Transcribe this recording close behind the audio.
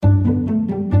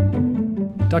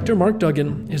Dr. Mark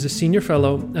Duggan is a senior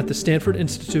fellow at the Stanford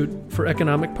Institute for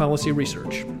Economic Policy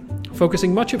Research,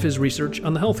 focusing much of his research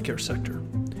on the healthcare sector.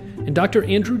 And Dr.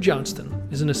 Andrew Johnston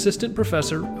is an assistant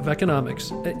professor of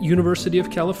economics at University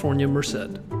of California,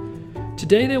 Merced.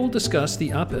 Today they will discuss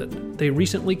the op-ed they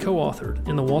recently co-authored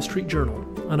in the Wall Street Journal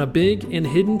on a big and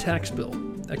hidden tax bill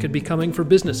that could be coming for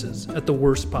businesses at the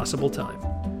worst possible time.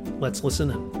 Let's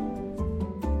listen in.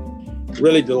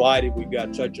 Really delighted we've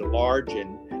got such a large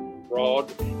and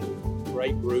broad and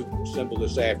great group assembled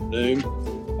this afternoon.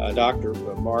 Dr.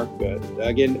 Mark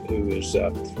Duggan, who is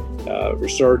head of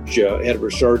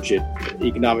research at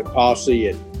economic policy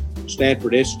at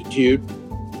Stanford Institute.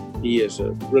 He has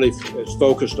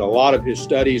focused a lot of his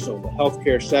studies on the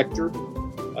healthcare sector.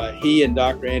 He and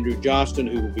Dr. Andrew Johnston,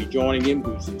 who will be joining him,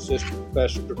 who's an assistant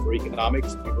professor for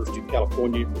economics at the University of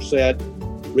California, Merced,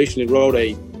 recently wrote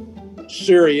a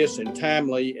serious and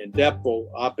timely and depthful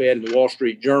op-ed in the Wall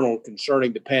Street Journal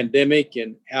concerning the pandemic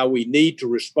and how we need to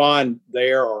respond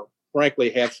there, or frankly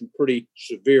have some pretty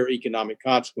severe economic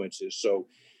consequences. So,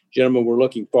 gentlemen, we're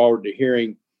looking forward to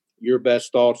hearing your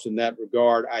best thoughts in that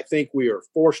regard. I think we are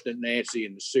fortunate, Nancy,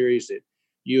 in the series that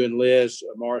you and Liz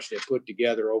Morrison have put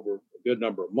together over a good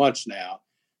number of months now,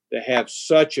 to have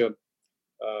such a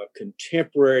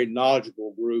contemporary,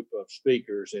 knowledgeable group of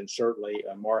speakers, and certainly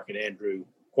Mark and Andrew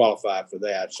qualified for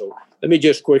that. So let me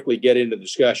just quickly get into the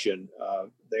discussion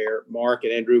there. Mark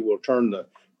and Andrew, we'll turn the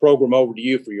program over to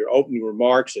you for your opening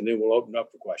remarks, and then we'll open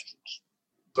up for questions.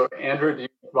 So Andrew, do you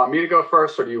want me to go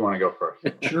first, or do you want to go first?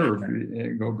 Sure,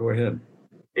 go ahead.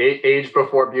 Age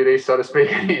before beauty, so to speak.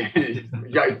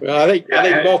 Well, I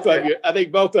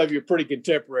think both of you are pretty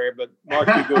contemporary, but Mark,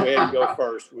 you go ahead and go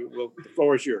first. The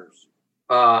floor is yours.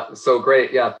 So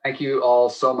great. Yeah. Thank you all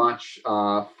so much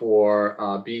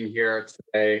for being here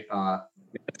today.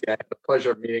 Nancy, I had the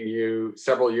pleasure of meeting you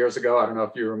several years ago. I don't know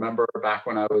if you remember, back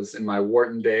when I was in my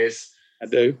Wharton days. I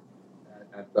do.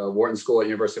 At the Wharton School at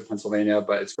University of Pennsylvania,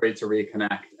 but it's great to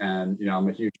reconnect. And, I'm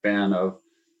a huge fan of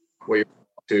what you're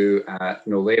up to at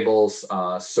No Labels.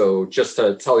 So just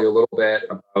to tell you a little bit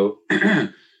about,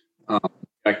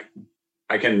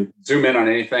 I can zoom in on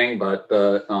anything, but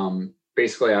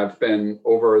basically, I've been,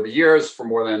 over the years, for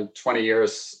more than 20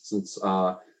 years since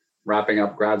wrapping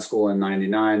up grad school in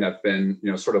 '99, I've been,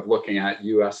 sort of looking at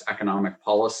U.S. economic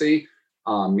policy,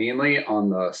 mainly on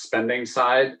the spending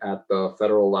side at the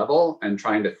federal level, and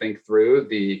trying to think through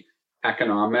the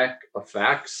economic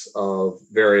effects of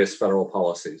various federal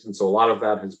policies. And so a lot of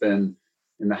that has been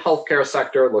in the healthcare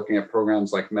sector, looking at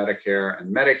programs like Medicare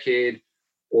and Medicaid,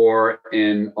 or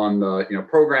on the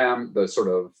program, the sort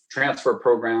of transfer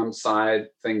program side,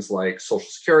 things like Social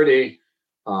Security,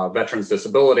 veterans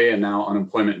disability, and now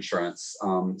unemployment insurance.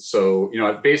 So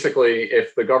basically,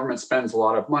 if the government spends a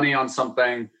lot of money on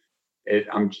something,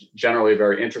 I'm generally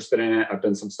very interested in it. I've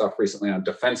done some stuff recently on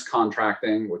defense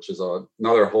contracting, which is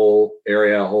another whole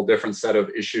area, a whole different set of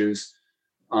issues.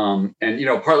 And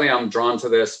partly I'm drawn to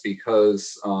this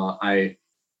because I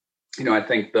think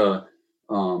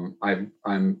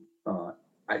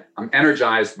I'm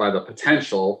energized by the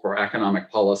potential for economic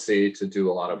policy to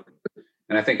do a lot of good.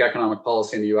 And I think economic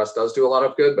policy in the U.S. does do a lot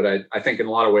of good, but I think in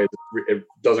a lot of ways it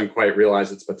doesn't quite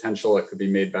realize its potential. It could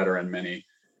be made better in many,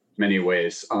 many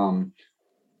ways.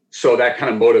 So that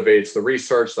kind of motivates the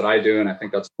research that I do, and I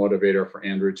think that's a motivator for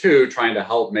Andrew too, trying to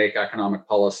help make economic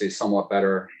policy somewhat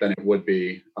better than it would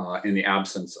be in the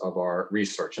absence of our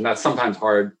research. And that's sometimes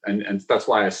hard, and that's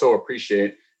why I so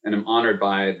appreciate and I'm honored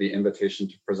by the invitation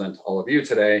to present to all of you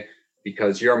today,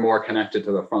 because you're more connected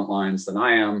to the front lines than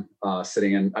I am,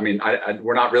 sitting in.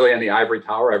 We're not really in the ivory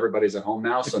tower. Everybody's at home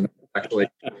now, so actually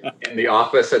in the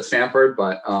office at Stanford.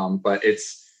 But it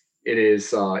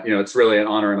is it's really an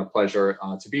honor and a pleasure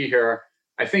to be here.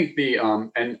 I think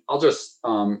and I'll just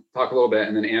talk a little bit,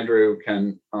 and then Andrew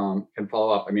can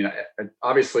follow up.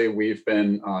 Obviously we've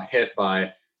been hit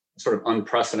by sort of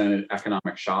unprecedented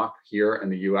economic shock here in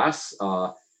the U.S.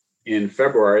 In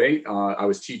February, I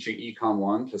was teaching Econ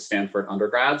 1 to Stanford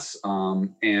undergrads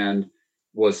and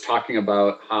was talking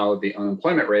about how the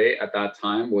unemployment rate at that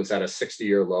time was at a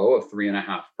 60-year low of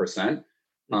 3.5%,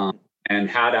 and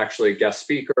had actually guest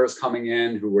speakers coming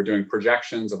in who were doing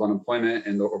projections of unemployment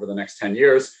over the next 10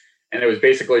 years. And it was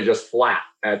basically just flat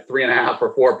at 3.5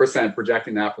 or 4%,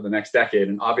 projecting that for the next decade.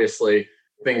 And obviously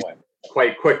things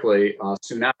quite quickly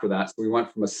soon after that. So we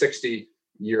went from a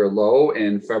 60-year low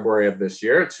in February of this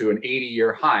year to an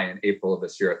 80-year high in April of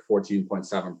this year at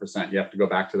 14.7%. You have to go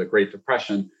back to the Great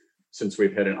Depression since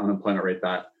we've hit an unemployment rate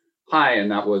that high.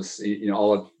 And that was,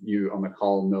 all of you on the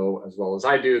call know as well as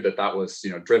I do that was,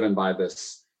 driven by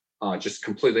this just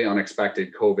completely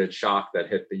unexpected COVID shock that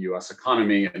hit the US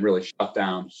economy and really shut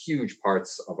down huge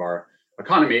parts of our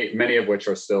economy, many of which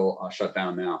are still shut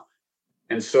down now.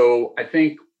 And so I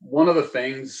think one of the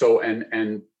things,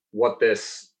 what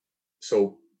this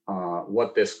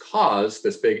caused,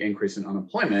 this big increase in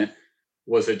unemployment,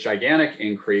 was a gigantic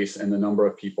increase in the number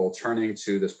of people turning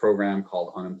to this program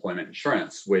called unemployment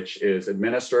insurance, which is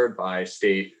administered by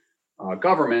state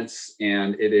governments.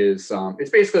 And it's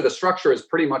basically, the structure is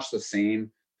pretty much the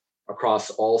same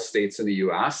across all states in the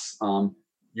US.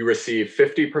 You receive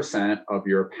 50% of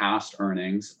your past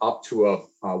earnings up to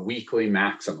a weekly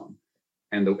maximum.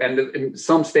 And in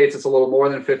some states, it's a little more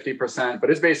than 50%, but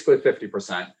it's basically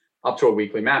 50% up to a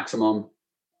weekly maximum.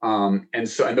 And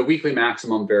the weekly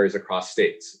maximum varies across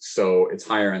states. So it's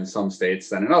higher in some states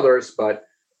than in others, but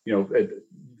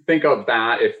think of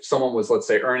that. If someone was, let's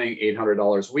say, earning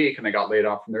 $800 a week and they got laid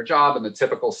off from their job, in the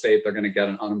typical state, they're going to get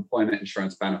an unemployment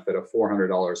insurance benefit of $400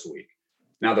 a week.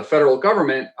 Now, the federal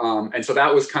government, and so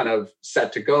that was kind of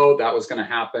set to go. That was going to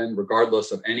happen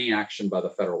regardless of any action by the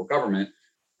federal government.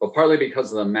 But partly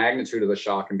because of the magnitude of the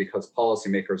shock and because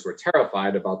policymakers were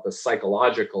terrified about the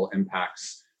psychological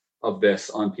impacts of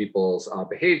this on people's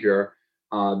behavior,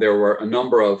 there were a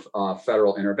number of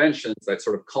federal interventions that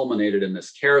sort of culminated in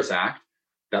this CARES Act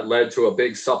that led to a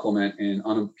big supplement in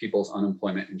people's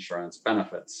unemployment insurance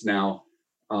benefits. Now,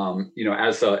 so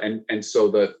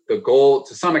the goal,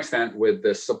 to some extent, with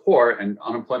this support and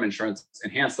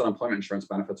enhanced unemployment insurance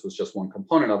benefits was just one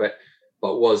component of it,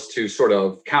 but was to sort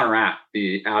of counteract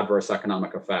the adverse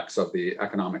economic effects of the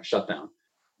economic shutdown.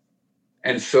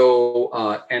 And so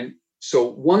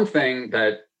one thing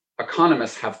that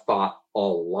economists have thought a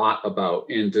lot about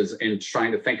in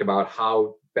trying to think about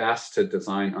how best to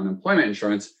design unemployment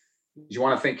insurance is you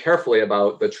want to think carefully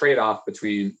about the trade-off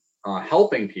between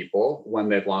helping people when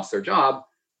they've lost their job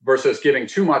versus giving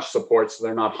too much support so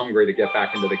they're not hungry to get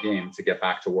back into the game, to get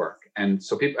back to work. And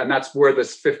so and that's where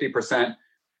this 50%,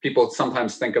 people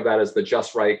sometimes think of that as the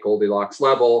just right Goldilocks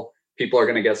level. People are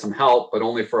going to get some help, but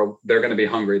they're going to be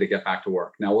hungry to get back to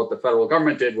work. Now, what the federal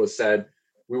government did was said,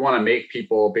 we want to make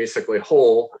people basically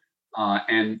whole.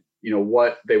 And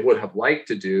what they would have liked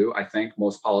to do, I think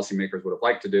most policymakers would have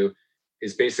liked to do,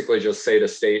 is basically just say to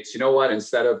states, you know what,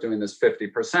 instead of doing this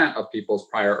 50% of people's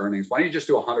prior earnings, why don't you just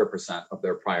do 100% of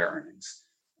their prior earnings?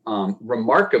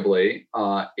 Remarkably,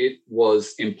 it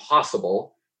was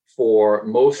impossible for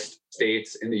most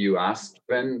states in the US,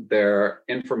 given their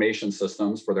information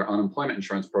systems for their unemployment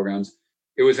insurance programs,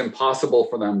 it was impossible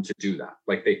for them to do that.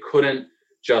 Like, they couldn't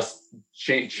just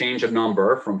change a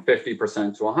number from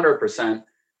 50% to 100%.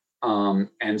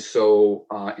 And so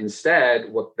instead,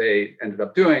 what they ended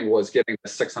up doing was giving a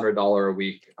 $600 a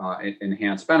week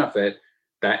enhanced benefit.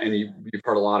 And you've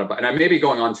heard a lot about, and I may be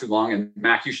going on too long. And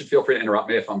Mac, you should feel free to interrupt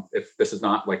me if this is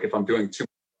not, like, if I'm doing too.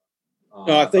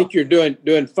 No, I think you're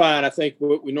doing fine. I think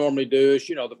what we normally do is,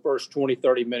 the first 20,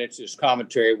 30 minutes is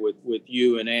commentary with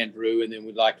you and Andrew, and then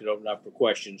we'd like to open up for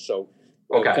questions. So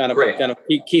kind of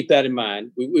keep that in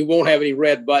mind. We won't have any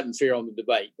red buttons here on the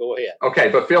debate. Go ahead. Okay,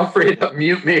 but feel free to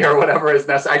mute me or whatever is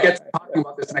necessary. I get talking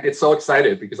about this and I get so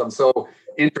excited because I'm so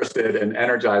interested and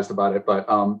energized about it. But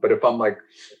if I'm like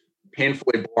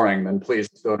painfully boring, then please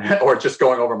don't, or just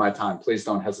going over my time, please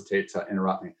don't hesitate to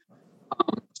interrupt me.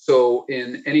 So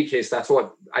in any case, I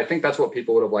think that's what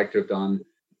people would have liked to have done.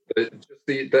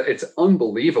 It's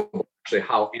unbelievable actually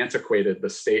how antiquated the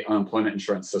state unemployment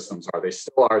insurance systems are. They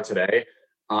still are today.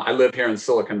 I live here in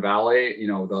Silicon Valley,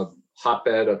 the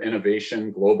hotbed of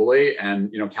innovation globally.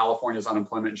 And, California's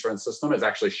unemployment insurance system is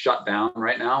actually shut down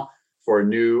right now for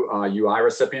new UI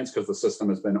recipients because the system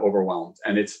has been overwhelmed.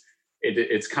 And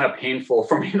it's kind of painful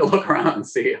for me to look around and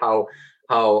see how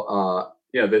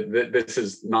this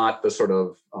is not the sort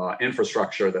of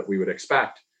infrastructure that we would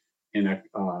expect in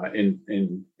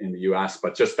the US,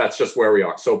 but that's just where we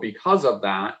are. So because of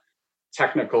that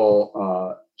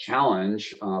technical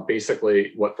challenge,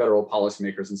 basically what federal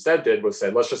policymakers instead did was say,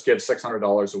 let's just give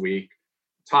 $600 a week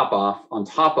top off on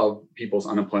top of people's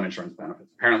unemployment insurance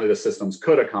benefits. Apparently the systems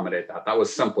could accommodate that. That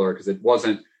was simpler because it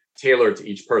wasn't tailored to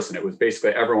each person. It was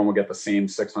basically everyone would get the same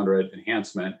 600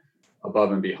 enhancement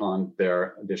above and beyond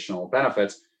their additional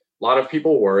benefits. A lot of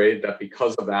people worried that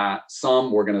because of that,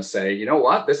 some were going to say, you know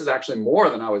what, this is actually more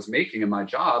than I was making in my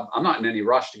job. I'm not in any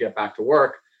rush to get back to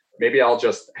work. Maybe I'll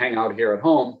just hang out here at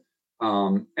home.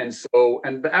 And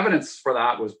the evidence for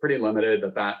that was pretty limited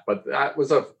but that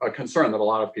was a concern that a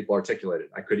lot of people articulated.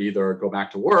 I could either go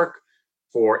back to work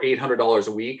for $800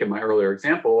 a week in my earlier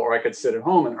example, or I could sit at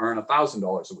home and earn $1,000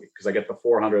 a week because I get the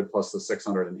 400 plus the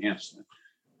 600 enhancement.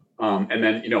 And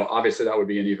then, obviously that would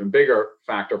be an even bigger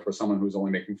factor for someone who's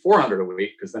only making 400 a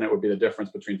week, because then it would be the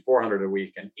difference between 400 a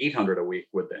week and 800 a week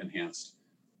with the enhanced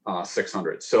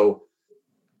 600. So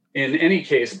in any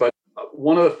case, but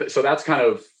so that's kind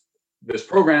of this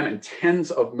program, and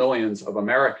tens of millions of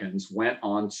Americans went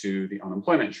onto the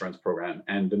unemployment insurance program.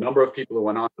 And the number of people who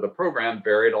went onto the program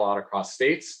varied a lot across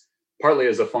states, partly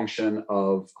as a function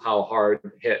of how hard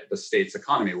hit the state's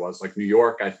economy was. Like New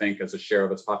York, I think, as a share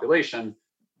of its population,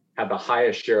 had the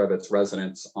highest share of its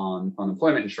residents on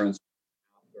unemployment insurance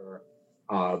after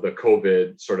the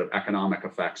COVID sort of economic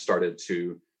effects started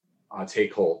to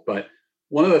take hold. But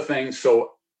one of the things,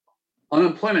 so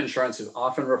unemployment insurance is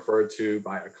often referred to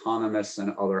by economists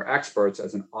and other experts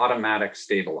as an automatic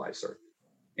stabilizer,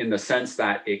 in the sense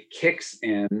that it kicks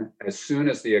in as soon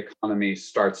as the economy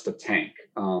starts to tank.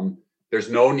 There's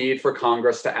no need for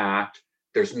Congress to act.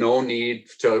 There's no need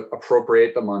to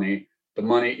appropriate the money. The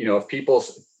money, if people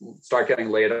start getting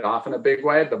laid off in a big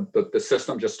way, the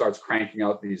system just starts cranking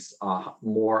out these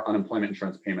more unemployment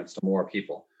insurance payments to more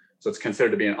people. So it's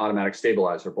considered to be an automatic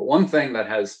stabilizer. But one thing that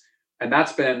and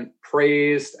that's been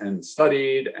praised and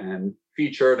studied and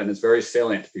featured and is very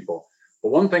salient to people. But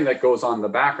one thing that goes on in the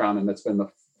background, and that's been the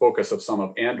focus of some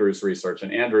of Andrew's research,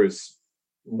 and Andrew's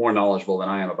more knowledgeable than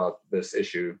I am about this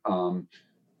issue,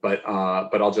 but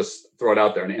I'll just throw it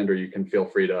out there, and Andrew, you can feel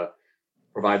free to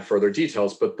provide further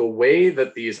details. But the way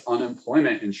that these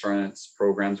unemployment insurance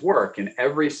programs work in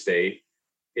every state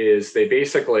is they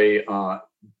basically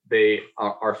they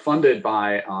are funded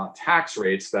by tax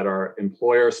rates that are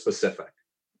employer specific.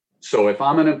 So if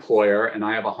I'm an employer and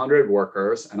I have 100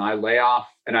 workers and I lay off,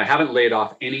 and I haven't laid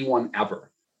off anyone ever,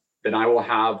 then I will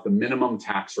have the minimum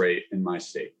tax rate in my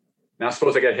state. Now,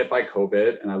 suppose I get hit by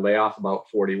COVID and I lay off about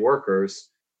 40 workers.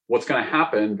 What's going to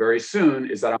happen very soon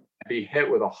is that I'm going to be hit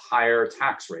with a higher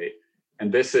tax rate. And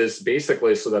this is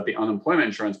basically so that the unemployment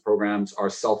insurance programs are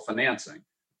self-financing.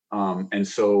 And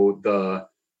so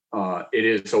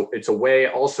it's a way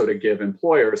also to give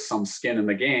employers some skin in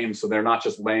the game, so they're not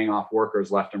just laying off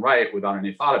workers left and right without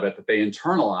any thought of it, that they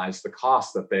internalize the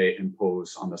cost that they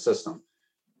impose on the system.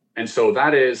 And so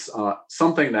that is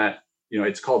something that,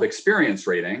 it's called experience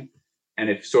rating. And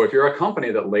if you're a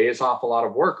company that lays off a lot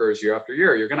of workers year after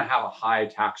year, you're going to have a high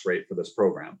tax rate for this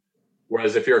program.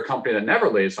 Whereas if you're a company that never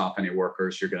lays off any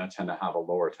workers, you're going to tend to have a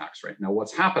lower tax rate. Now,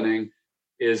 what's happening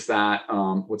is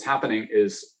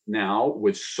now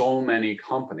with so many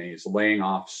companies laying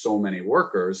off so many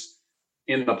workers,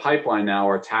 in the pipeline now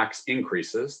are tax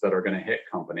increases that are going to hit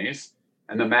companies.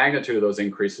 And the magnitude of those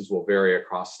increases will vary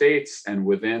across states and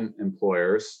within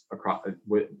employers,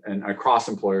 across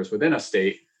employers within a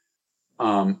state.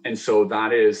 And so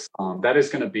that is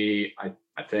going to be, I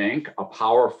think, a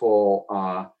powerful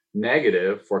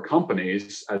negative for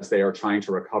companies as they are trying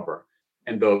to recover.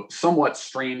 And the somewhat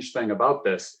strange thing about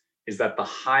this is that the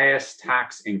highest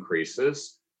tax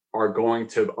increases are going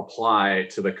to apply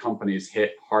to the companies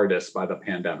hit hardest by the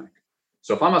pandemic.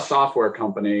 So if I'm a software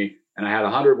company and I had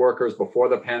 100 workers before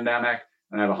the pandemic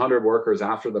and I have 100 workers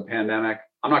after the pandemic,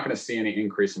 I'm not going to see any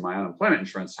increase in my unemployment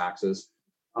insurance taxes.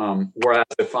 Whereas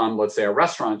if I'm, let's say, a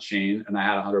restaurant chain and I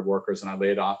had 100 workers and I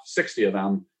laid off 60 of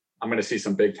them, I'm going to see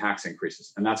some big tax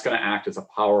increases. And that's going to act as a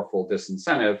powerful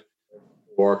disincentive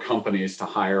for companies to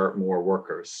hire more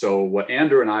workers. So what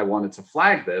Andrew and I wanted to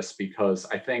flag this, because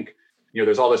I think,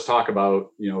 there's all this talk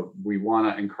about, we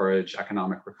want to encourage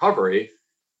economic recovery.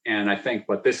 And I think,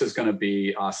 but this is going to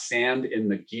be sand in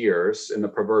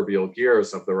the proverbial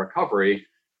gears of the recovery,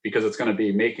 because it's going to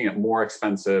be making it more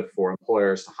expensive for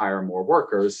employers to hire more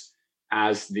workers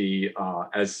as the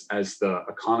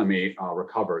economy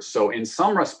recovers. So in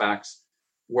some respects,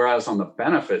 whereas on the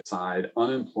benefit side,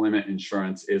 unemployment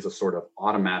insurance is a sort of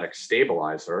automatic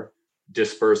stabilizer,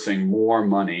 dispersing more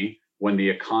money when the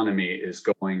economy is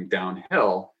going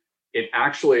downhill, it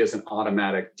actually is an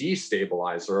automatic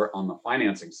destabilizer on the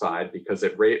financing side, because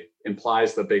it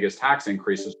implies the biggest tax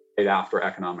increases right after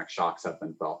economic shocks have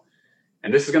been felt.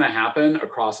 And this is going to happen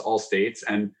across all states.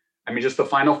 And I mean, just the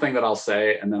final thing that I'll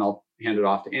say, and then I'll hand it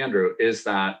off to Andrew, is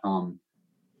that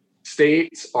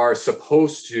states are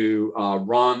supposed to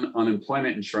run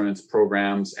unemployment insurance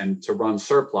programs and to run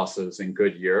surpluses in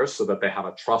good years so that they have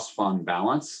a trust fund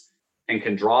balance and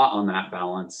can draw on that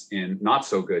balance in not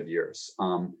so good years.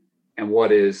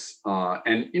 It's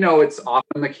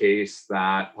often the case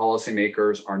that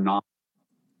policymakers are not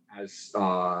as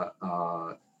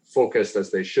focused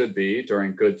as they should be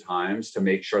during good times to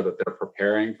make sure that they're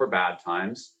preparing for bad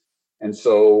times. And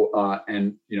so,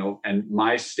 and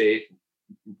my state,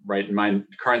 right, my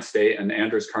current state and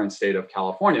Andrew's current state of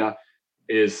California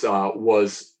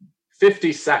was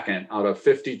 52nd out of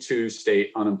 52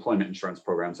 state unemployment insurance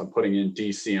programs. I'm putting in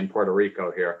DC and Puerto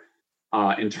Rico here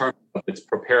in terms of its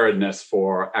preparedness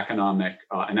for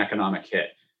an economic hit.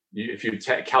 If you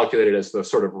calculate it as the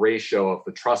sort of ratio of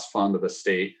the trust fund of the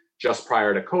state just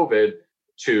prior to COVID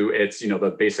to its,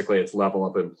 basically its level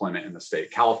of employment in the state.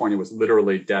 California was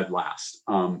literally dead last.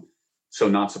 So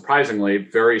not surprisingly,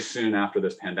 very soon after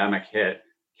this pandemic hit,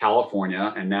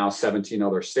 California and now 17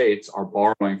 other states are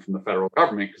borrowing from the federal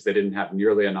government because they didn't have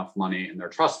nearly enough money in their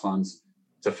trust funds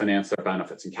to finance their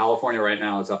benefits. And California right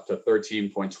now is up to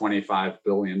 $13.25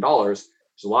 billion, which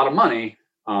is a lot of money.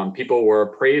 People were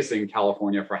praising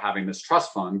California for having this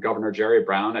trust fund. Governor Jerry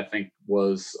Brown, I think,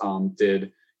 really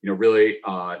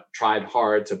tried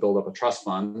hard to build up a trust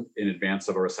fund in advance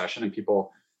of a recession, and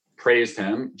people praised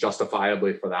him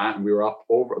justifiably for that. And we were up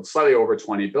slightly over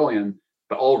 20 billion,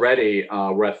 but already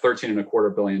we're at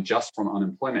 13.25 billion just from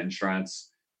unemployment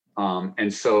insurance.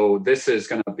 And so this is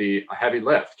going to be a heavy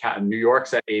lift. New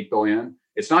York's at 8 billion.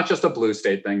 It's not just a blue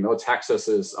state thing, though. Texas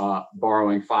is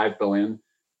borrowing 5 billion.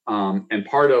 And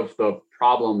part of the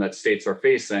problem that states are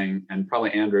facing, and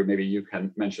probably Andrew, maybe you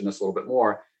can mention this a little bit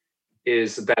more,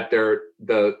 is that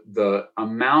the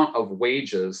amount of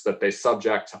wages that they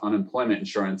subject to unemployment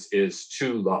insurance is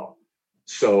too low.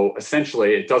 So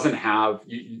essentially, it doesn't have,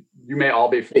 you may all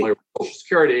be familiar with Social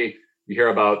Security. You hear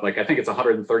about, I think it's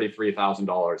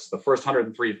 $133,000. The first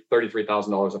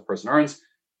 $133,000 a person earns,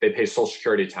 they pay Social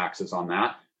Security taxes on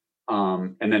that.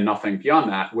 And then nothing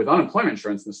beyond that. With unemployment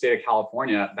insurance in the state of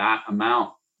California, that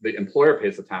amount, the employer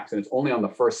pays the tax, and it's only on the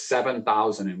first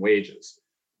 7,000 in wages.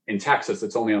 In Texas,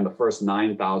 it's only on the first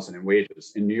 9,000 in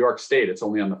wages. In New York State, it's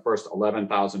only on the first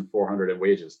 11,400 in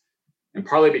wages. And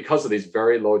partly because of these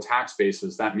very low tax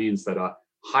bases, that means that a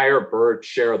higher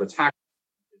share of the tax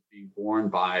is being borne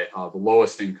by the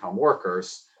lowest income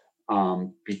workers,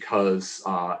 because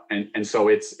and so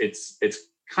it's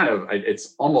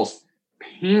almost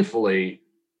painfully,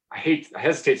 I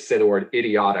hesitate to say the word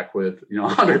idiotic with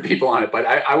 100 people on it, but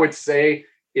I would say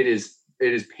it is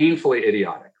painfully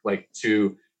idiotic,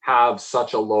 to have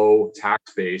such a low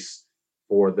tax base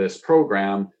for this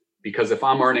program, because if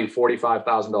I'm earning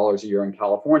 $45,000 a year in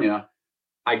California,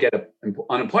 I get an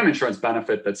unemployment insurance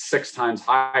benefit that's 6 times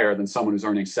higher than someone who's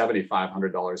earning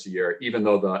 $7,500 a year, even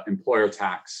though the employer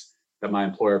tax that my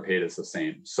employer paid is the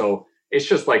same. So it's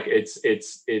just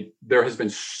there has been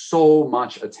so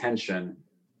much attention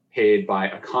paid by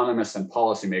economists and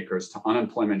policymakers to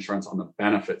unemployment insurance on the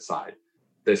benefit side.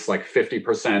 This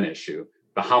 50% issue,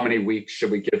 the how many weeks should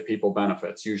we give people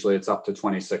benefits? Usually it's up to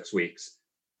 26 weeks.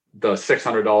 The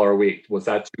 $600 a week, was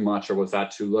that too much or was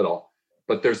that too little?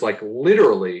 But there's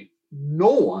literally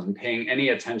no one paying any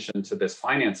attention to this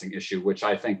financing issue, which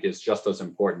I think is just as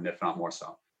important, if not more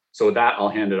so. So with that, I'll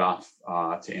hand it off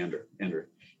to Andrew.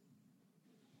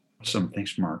 Awesome.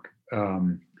 Thanks, Mark.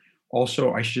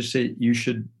 Also, I should say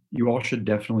you all should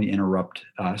definitely interrupt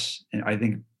us. And I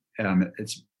think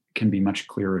it can be much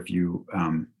clearer if you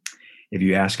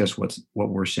ask us what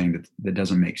we're saying that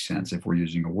doesn't make sense. If we're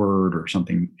using a word or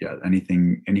something,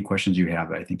 any questions you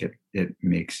have, I think it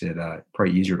makes it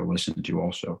probably easier to listen to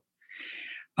also.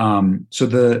 So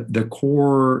the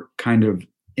core kind of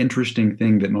interesting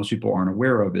thing that most people aren't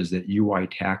aware of is that UI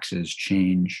taxes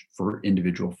change for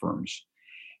individual firms.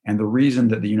 And the reason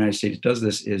that the United States does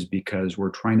this is because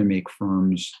we're trying to make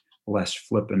firms less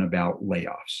flippant about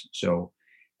layoffs. So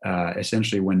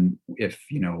essentially, if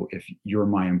you're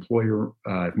my employer,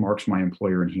 if Mark's my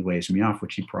employer and he lays me off,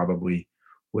 which he probably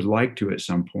would like to at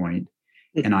some point,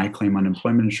 and I claim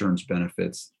unemployment insurance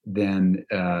benefits, then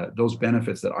those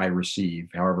benefits that I receive,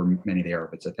 however many they are,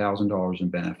 if it's $1,000 in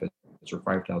benefits or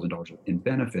 $5,000 in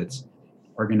benefits,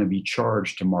 are going to be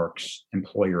charged to Mark's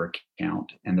employer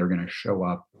account, and they're going to show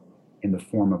up in the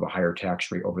form of a higher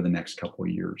tax rate over the next couple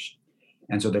of years.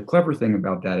 And so the clever thing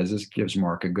about that is this gives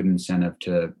Mark a good incentive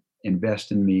to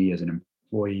invest in me as an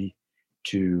employee,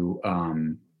 to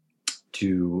find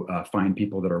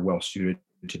people that are well suited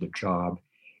to the job,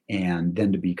 and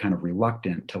then to be kind of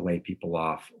reluctant to lay people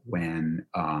off when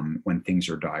things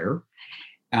are dire.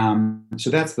 So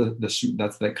that's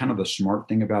the kind of the smart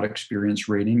thing about experience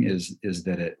rating is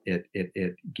that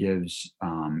it gives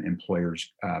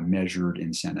employers measured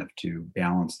incentive to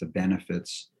balance the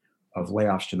benefits of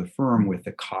layoffs to the firm with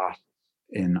the cost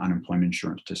in unemployment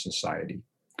insurance to society.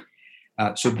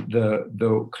 So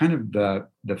the kind of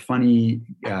the funny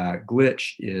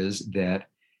glitch is that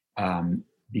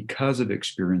because of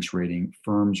experience rating,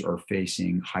 firms are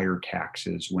facing higher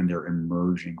taxes when they're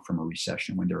emerging from a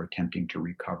recession, when they're attempting to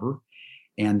recover,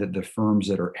 and that the firms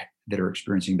that are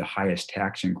experiencing the highest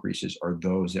tax increases are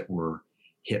those that were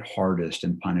hit hardest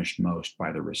and punished most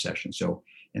by the recession. So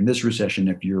in this recession,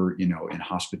 if you're, in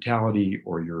hospitality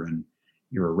or you're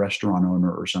a restaurant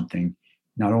owner or something,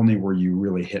 not only were you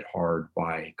really hit hard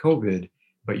by COVID,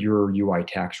 but your UI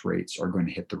tax rates are going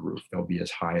to hit the roof. They'll be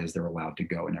as high as they're allowed to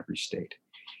go in every state.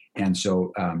 And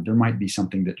so there might be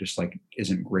something that just like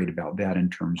isn't great about that in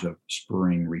terms of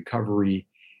spurring recovery,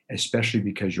 especially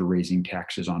because you're raising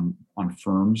taxes on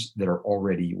firms that are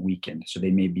already weakened. So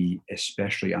they may be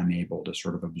especially unable to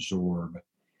sort of absorb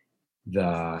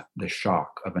the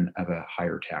shock of a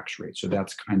higher tax rate. So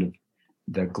that's kind of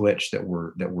the glitch that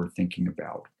we're thinking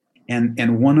about.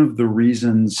 And one of the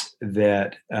reasons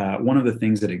that one of the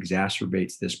things that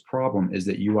exacerbates this problem is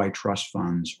that UI trust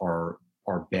funds are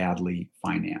badly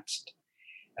financed.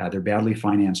 They're badly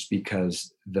financed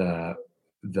because the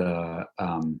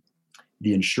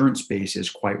insurance base is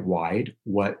quite wide.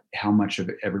 How much of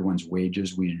everyone's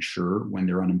wages we insure when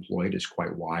they're unemployed is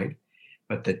quite wide,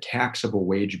 but the taxable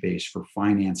wage base for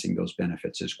financing those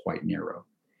benefits is quite narrow.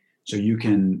 So you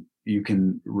can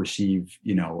receive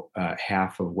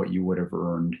half of what you would have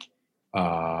earned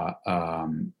up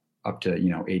to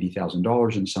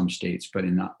 $80,000 in some states, but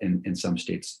in some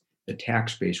states the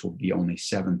tax base will be only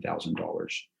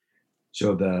 $7,000.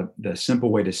 So the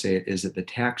simple way to say it is that the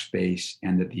tax base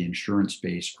and that the insurance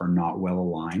base are not well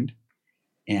aligned,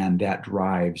 and that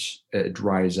dries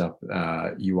up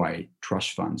UI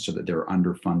trust funds so that they're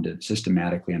underfunded,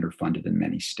 systematically underfunded in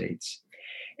many states.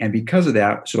 And because of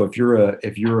that, so if you're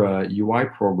a UI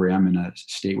program in a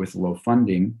state with low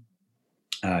funding,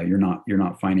 you're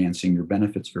not financing your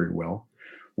benefits very well.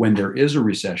 When there is a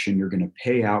recession, you're going to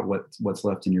pay out what's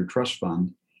left in your trust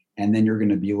fund, and then you're going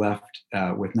to be left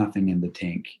with nothing in the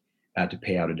tank to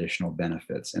pay out additional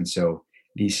benefits. And so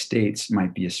these states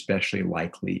might be especially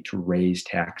likely to raise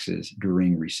taxes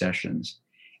during recessions.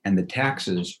 And the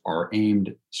taxes are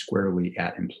aimed squarely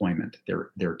at employment.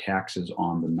 They're taxes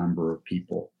on the number of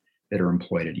people that are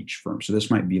employed at each firm. So this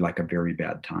might be like a very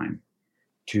bad time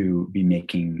to be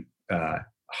making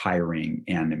hiring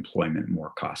and employment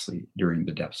more costly during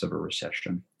the depths of a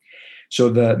recession. So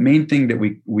the main thing that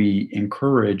we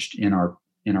encouraged in our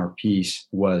piece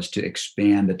was to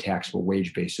expand the taxable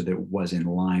wage base so that it was in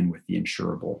line with the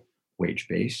insurable wage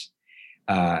base.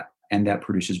 And that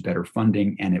produces better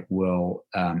funding, and it will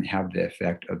have the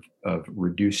effect of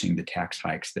reducing the tax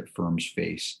hikes that firms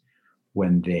face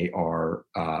when they are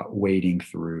wading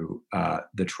through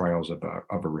the trials of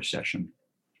a recession.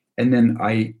 And then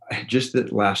that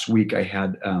last week, I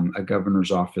had a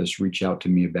governor's office reach out to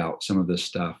me about some of this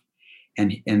stuff.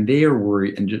 And they are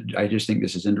worried, and I just think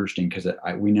this is interesting because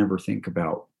we never think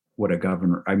about what a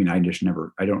governor, I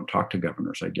don't talk to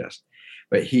governors, I guess,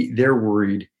 but they're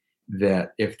worried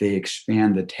that if they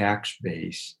expand the tax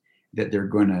base, that they're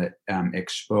going to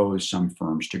expose some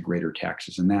firms to greater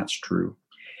taxes, and that's true.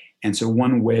 And so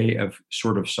one way of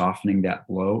sort of softening that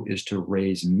blow is to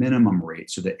raise minimum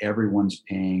rates so that everyone's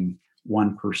paying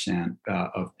 1%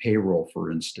 of payroll,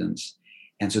 for instance.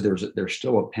 And so there's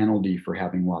still a penalty for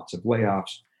having lots of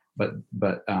layoffs, but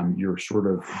you're sort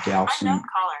of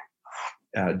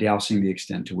dousing the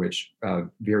extent to which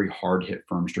very hard hit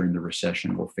firms during the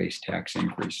recession will face tax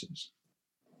increases.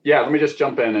 Yeah, let me just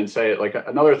jump in and say, like,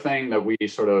 another thing that we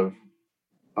sort of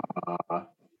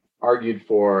argued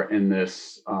for in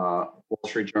this Wall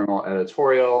Street Journal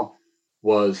editorial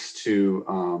was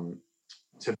to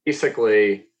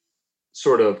basically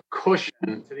sort of cushion,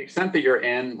 to the extent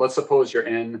that let's suppose you're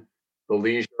in the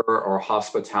leisure or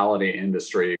hospitality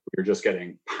industry, you're just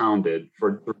getting pounded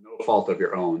through no fault of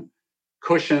your own,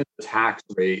 cushion the tax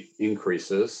rate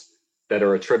increases that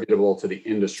are attributable to the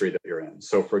industry that you're in.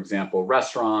 So for example,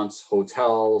 restaurants,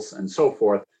 hotels, and so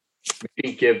forth,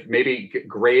 maybe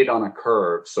grade on a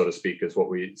curve, so to speak, is what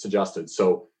we suggested.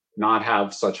 So not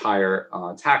have such higher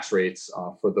tax rates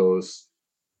for those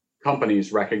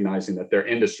companies, recognizing that their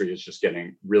industry is just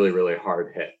getting really, really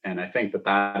hard hit. And I think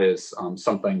that is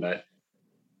something that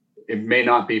it may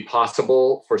not be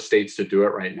possible for states to do it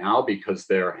right now because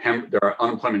their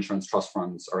unemployment insurance trust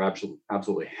funds are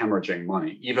absolutely hemorrhaging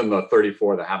money. Even the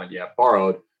 34 that haven't yet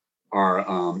borrowed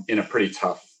are in a pretty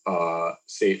tough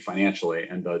state financially.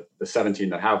 And the 17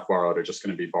 that have borrowed are just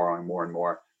going to be borrowing more and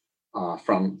more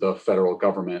from the federal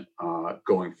government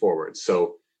going forward.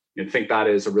 So I think that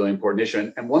is a really important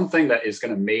issue. And one thing that is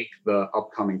going to make the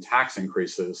upcoming tax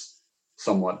increases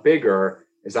somewhat bigger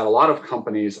is that a lot of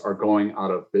companies are going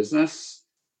out of business.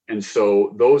 And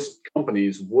so those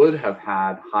companies would have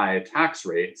had high tax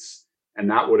rates, and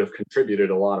that would have contributed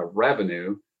a lot of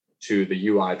revenue to the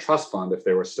UI trust fund if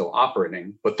they were still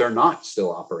operating, but they're not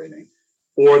still operating,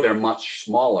 or they're much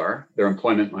smaller. Their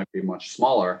employment might be much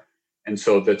smaller. And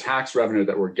so the tax revenue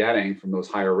that we're getting from those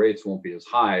higher rates won't be as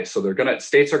high. So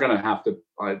states are going to have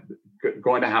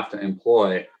to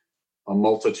employ a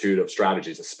multitude of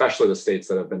strategies, especially the states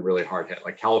that have been really hard hit.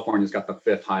 Like California's got the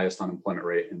 5th highest unemployment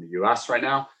rate in the US right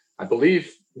now. I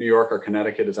believe New York or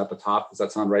Connecticut is at the top. Does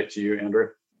that sound right to you, Andrew?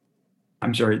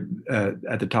 I'm sorry,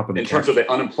 at the top of the in terms of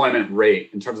the unemployment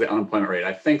rate.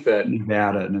 I think that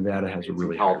Nevada has a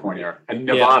really California and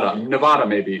Nevada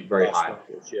may be very high.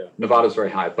 Yeah. Nevada's very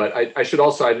high. But I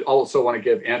also want to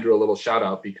give Andrew a little shout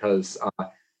out because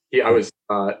I was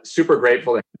super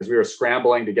grateful because we were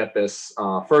scrambling to get this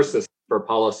for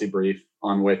policy brief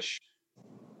on which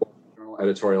the journal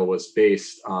editorial was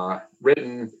based,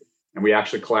 written, and we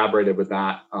actually collaborated with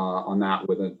that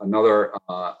with another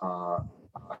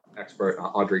expert,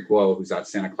 Audrey Guo, who's at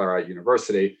Santa Clara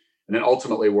University, and then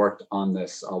ultimately worked on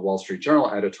this Wall Street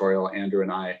Journal editorial, Andrew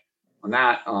and I, on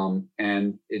that.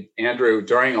 Andrew,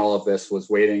 during all of this, was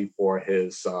waiting for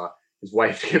his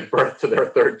wife to give birth to their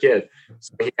 3rd kid.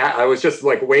 So I was just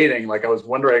like waiting, like I was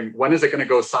wondering, when is it going to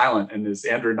go silent? And is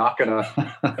Andrew not going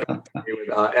to with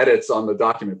edits on the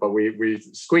document? But we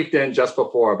squeaked in just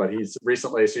before, but he's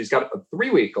got a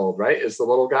 3-week-old, right? Is the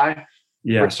little guy?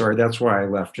 Yeah, sorry, that's why I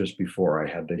left just before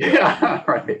I had to. Yeah,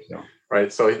 right. So.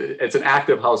 Right. So it's an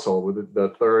active household with the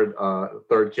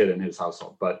third kid in his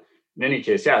household. But in any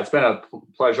case, yeah, it's been a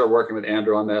pleasure working with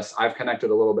Andrew on this. I've connected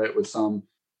a little bit with some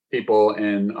people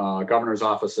in governor's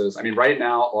offices. I mean, right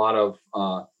now, a lot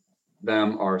of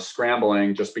them are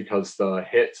scrambling just because the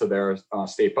hit to their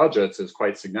state budgets is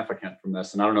quite significant from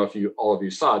this. And I don't know if all of you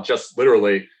saw, just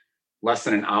literally less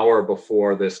than an hour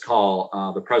before this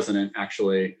call, the president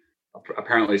actually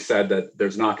apparently said that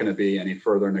there's not going to be any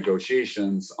further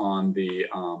negotiations on the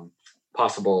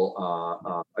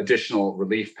possible additional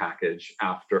relief package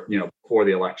before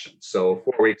the election. So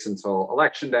 4 weeks until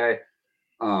election day.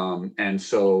 And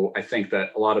so I think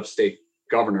that a lot of state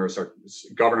governors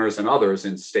and others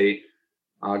in state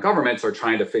governments are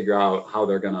trying to figure out how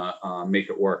they're going to make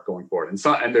it work going forward.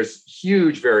 And there's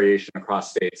huge variation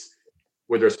across states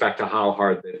with respect to how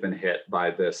hard they've been hit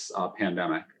by this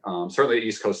pandemic. Certainly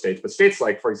East Coast states, but states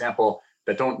like, for example,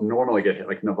 that don't normally get hit,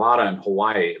 like Nevada and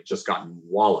Hawaii, have just gotten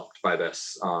walloped by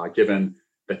this, given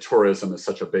that tourism is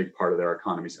such a big part of their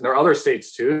economies. And there are other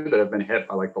states too that have been hit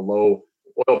by like the low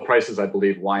oil prices. I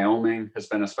believe Wyoming has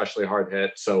been especially hard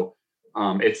hit. So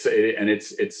I think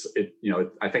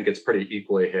it's pretty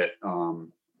equally hit.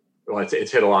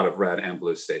 It's hit a lot of red and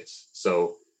blue states.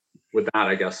 So with that,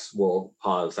 I guess we'll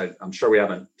pause. I'm sure we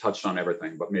haven't touched on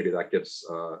everything, but maybe that gives.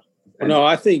 No,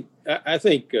 I think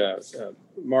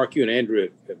Mark, you and Andrew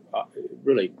have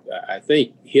really, I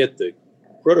think, hit the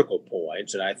critical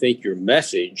points, and I think your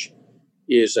message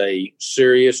is a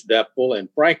serious, depthful, and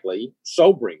frankly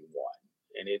sobering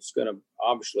one. And it's going to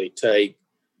obviously take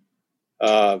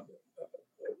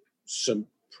some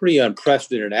pretty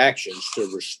unprecedented actions to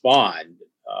respond,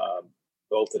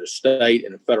 both at a state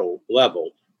and a federal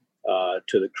level,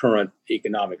 to the current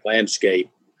economic landscape,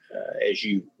 as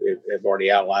you have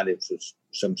already outlined it,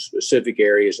 some specific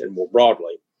areas and more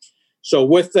broadly. So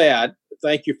with that,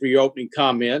 thank you for your opening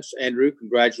comments. Andrew,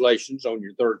 congratulations on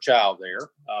your 3rd child there.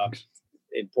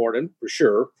 Important for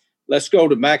sure. Let's go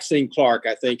to Maxine Clark,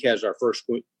 I think, has our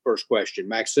first question.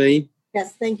 Maxine?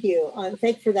 Yes, thank you.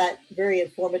 Thank you for that. Very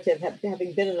informative.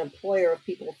 Having been an employer of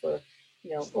people for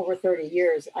over 30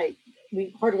 years,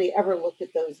 we hardly ever looked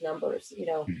at those numbers,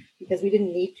 because we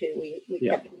didn't need to. We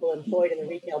kept people employed in the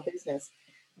retail business.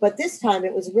 But this time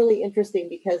it was really interesting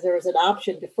because there was an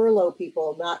option to furlough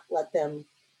people, not let them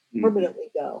permanently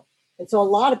go. And so a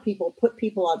lot of people put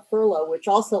people on furlough, which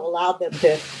also allowed them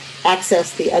to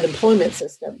access the unemployment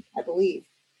system, I believe.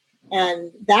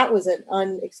 And that was an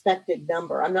unexpected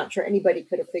number. I'm not sure anybody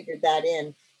could have figured that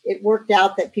in. It worked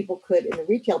out that people could, in the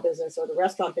retail business or the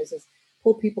restaurant business,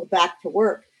 pull people back to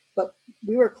work. But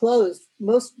we were closed.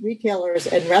 Most retailers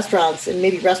and restaurants, and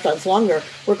maybe restaurants longer,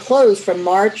 were closed from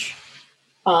March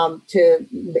to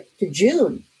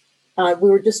June. We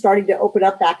were just starting to open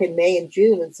up back in May and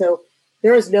June. And so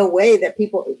there was no way that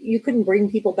you couldn't bring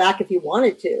people back if you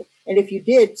wanted to. And if you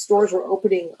did, stores were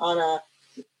opening on a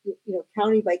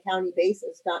county by county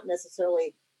basis, not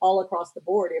necessarily all across the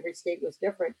board. Every state was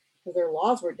different because their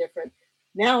laws were different.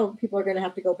 Now people are going to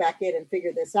have to go back in and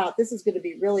figure this out. This is going to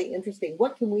be really interesting.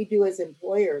 What can we do as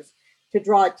employers to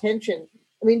draw attention?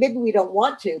 I mean, maybe we don't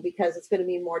want to because it's going to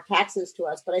mean more taxes to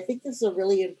us, but I think this is a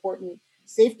really important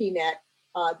safety net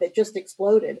that just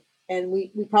exploded. And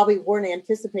we probably weren't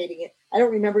anticipating it. I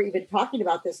don't remember even talking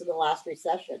about this in the last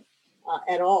recession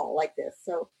at all like this.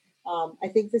 So I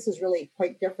think this is really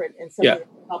quite different and something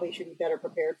that we probably should be better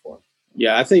prepared for.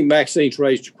 Yeah, I think Maxine's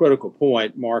raised a critical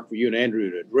point, Mark, for you and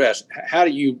Andrew to address. How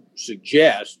do you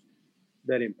suggest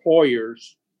that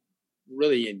employers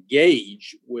really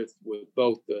engage with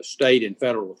both the state and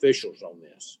federal officials on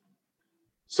this?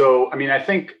 So, I mean, I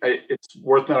think it's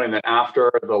worth noting that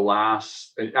after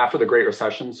the Great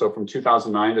Recession, so from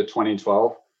 2009 to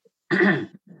 2012,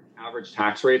 average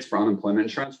tax rates for unemployment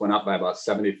insurance went up by about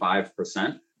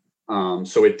 75%.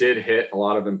 So it did hit a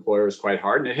lot of employers quite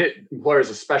hard, and it hit employers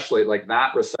especially like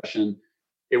that recession.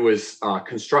 It was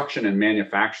construction and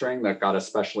manufacturing that got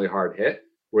especially hard hit.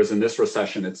 Whereas in this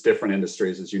recession, it's different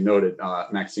industries, as you noted,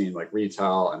 Maxine, like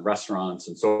retail and restaurants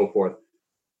and so forth,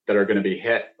 that are going to be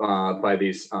hit by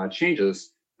these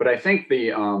changes. But I think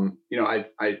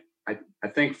I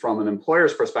think from an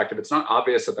employer's perspective, it's not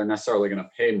obvious that they're necessarily going to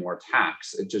pay more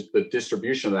tax. It just the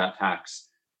distribution of that tax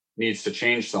needs to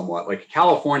change somewhat. Like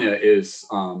California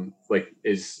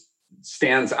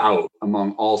stands out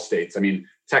among all states. I mean,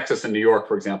 Texas and New York,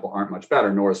 for example, aren't much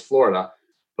better, nor is Florida.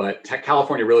 But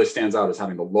California really stands out as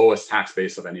having the lowest tax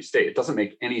base of any state. It doesn't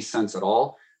make any sense at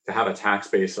all to have a tax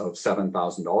base of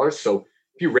 $7,000. So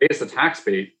if you raise the tax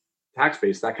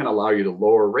base, that can allow you to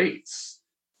lower rates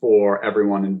for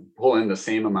everyone and pull in the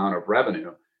same amount of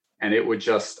revenue. And it would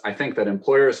just, I think that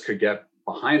employers could get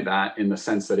behind that in the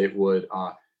sense that it would,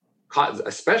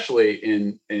 especially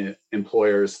in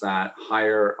employers that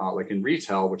hire, like in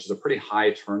retail, which is a pretty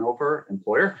high turnover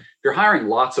employer. If you're hiring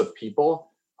lots of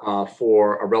people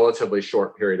for a relatively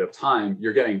short period of time,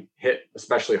 you're getting hit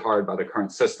especially hard by the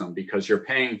current system because you're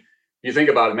paying. You think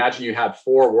about, imagine you had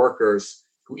 4 workers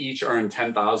who each earned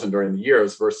 $10,000 during the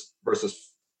years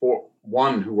versus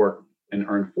one who worked and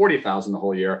earned $40,000 the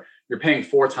whole year. You're paying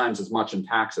 4 times as much in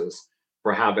taxes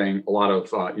for having a lot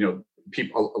of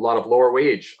people, a lot of lower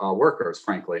wage workers,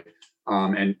 frankly,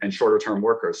 and shorter term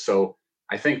workers. So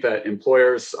I think that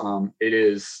employers,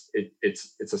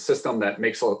 it's a system that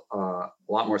makes a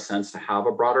lot more sense to have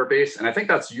a broader base, and I think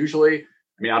that's usually.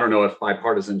 I mean, I don't know if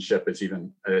bipartisanship is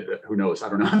even, who knows? I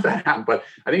don't know if that happened, but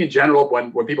I think in general,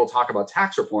 when people talk about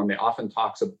tax reform, they often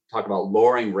talk about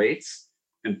lowering rates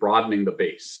and broadening the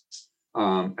base.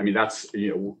 I mean, that's,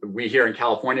 we here in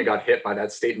California got hit by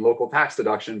that state and local tax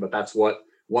deduction, but that's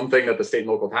one thing that the state and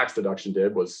local tax deduction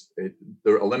did was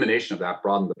the elimination of that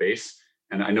broadened the base.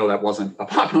 And I know that wasn't a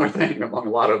popular thing among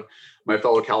a lot of my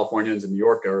fellow Californians and New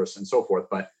Yorkers and so forth,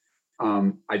 but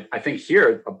I think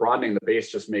here, broadening the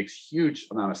base just makes huge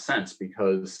amount of sense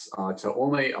because to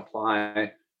only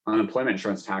apply unemployment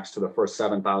insurance tax to the first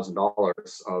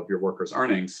 $7,000 of your workers'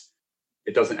 earnings,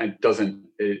 it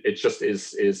just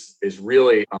is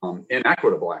really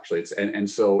inequitable, actually.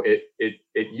 So it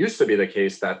used to be the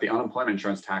case that the unemployment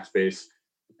insurance tax base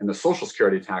and the Social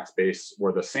Security tax base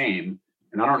were the same.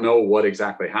 And I don't know what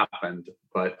exactly happened,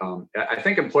 but I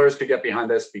think employers could get behind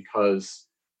this because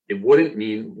it wouldn't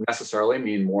necessarily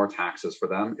mean more taxes for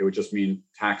them. It would just mean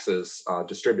taxes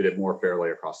distributed more fairly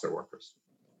across their workers.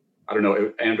 I don't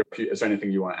know, Andrew, is there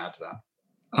anything you want to add to that?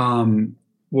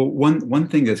 Well, one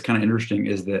thing that's kind of interesting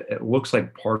is that it looks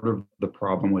like part of the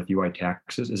problem with UI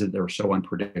taxes is that they're so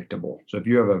unpredictable. So if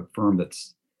you have a firm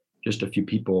that's just a few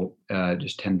people,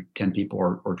 just 10 people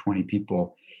or 20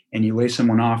 people, and you lay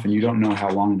someone off and you don't know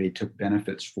how long they took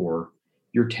benefits for,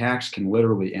 your tax can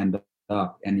literally end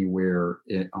up anywhere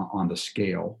on the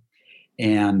scale.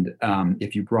 And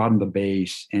if you broaden the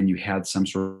base and you had some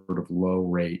sort of low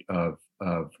rate of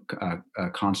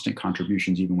constant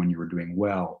contributions, even when you were doing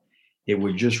well, it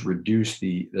would just reduce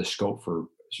the scope for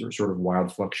sort of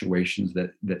wild fluctuations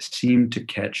that seem to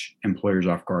catch employers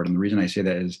off guard. And the reason I say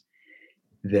that is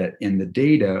that in the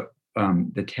data,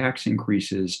 the tax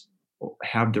increases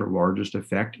have their largest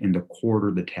effect in the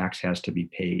quarter the tax has to be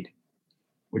paid,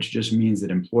 which just means that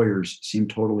employers seem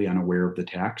totally unaware of the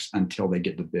tax until they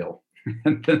get the bill.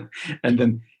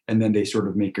 and then they sort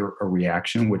of make a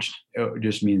reaction, which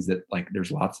just means that like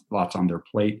there's lots on their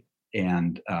plate,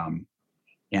 and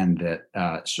that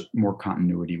more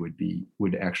continuity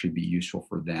would actually be useful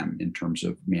for them in terms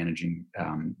of managing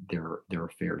their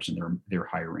affairs and their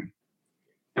hiring.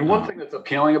 And one thing that's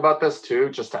appealing about this too,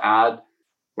 just to add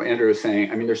what Andrew was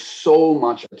saying, I mean, there's so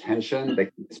much attention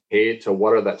that gets paid to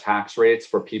what are the tax rates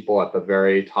for people at the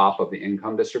very top of the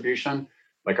income distribution.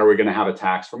 Like, are we going to have a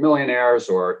tax for millionaires,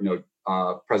 or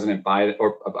President Biden,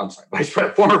 or I'm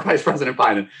sorry, former Vice President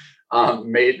Biden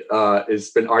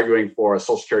has been arguing for a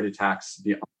Social Security tax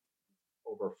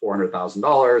over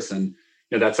 $400,000, and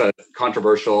that's a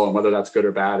controversial, and whether that's good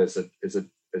or bad is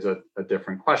a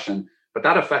different question. But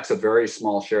that affects a very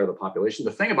small share of the population.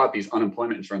 The thing about these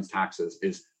unemployment insurance taxes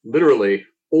is literally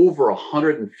over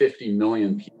 150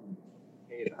 million people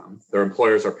pay them. Their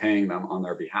employers are paying them on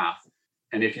their behalf.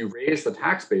 And if you raise the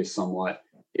tax base somewhat,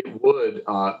 it would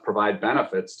provide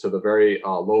benefits to the very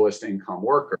lowest income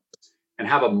workers and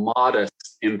have a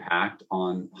modest impact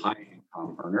on high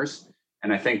income earners.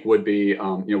 And I think would be,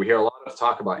 we hear a lot of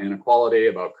talk about inequality,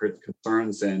 about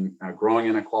concerns in growing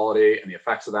inequality and the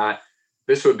effects of that.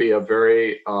 This would be a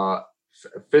very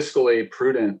fiscally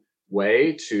prudent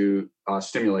way to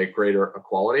stimulate greater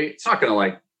equality. It's not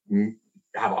going to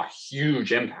have a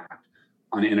huge impact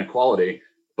on inequality,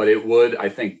 but it would, I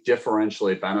think,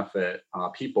 differentially benefit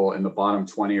people in the bottom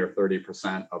 20 or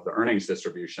 30% of the earnings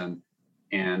distribution.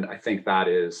 And I think that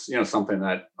is, something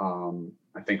that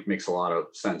I think makes a lot of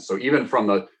sense. So even from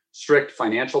the strict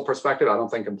financial perspective, I don't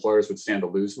think employers would stand to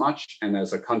lose much. And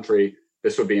as a country,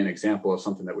 this would be an example of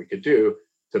something that we could do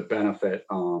to benefit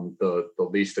the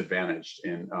least advantaged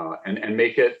and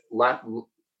make it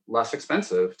less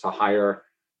expensive to hire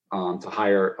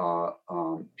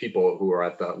people who are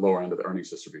at the lower end of the earnings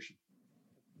distribution.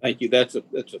 Thank you. That's a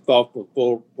thoughtful,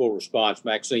 full response,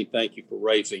 Maxine. Thank you for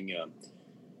raising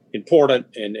important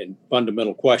and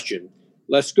fundamental question.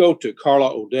 Let's go to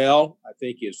Carla Odell. I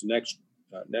think is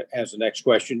has the next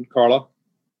question. Carla.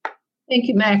 Thank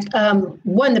you, Max.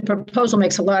 One, the proposal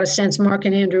makes a lot of sense. Mark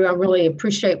and Andrew, I really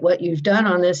appreciate what you've done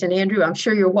on this. And Andrew, I'm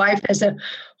sure your wife has a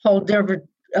whole different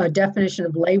definition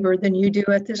of labor than you do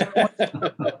at this point.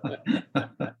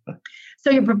 So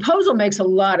your proposal makes a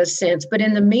lot of sense. But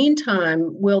in the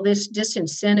meantime, will this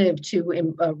disincentive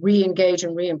to re-engage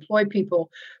and re-employ people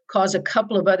cause a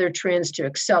couple of other trends to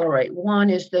accelerate? One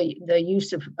is the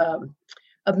use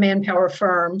of manpower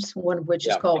firms, one of which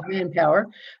is called Manpower.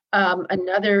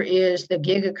 Another is the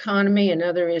gig economy.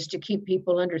 Another is to keep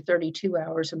people under 32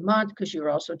 hours a month because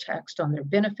you're also taxed on their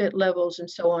benefit levels and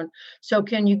so on. So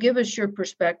can you give us your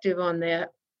perspective on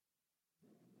that?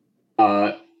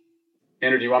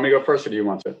 Andrew, do you want me to go first or do you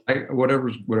want to?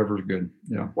 Whatever's good.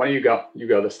 Yeah. Why don't you go? You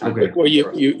go this time. Okay. Well,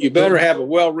 you better have a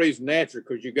well-reasoned answer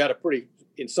because you got a pretty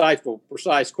insightful,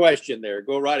 precise question there.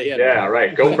 Go right ahead. Yeah,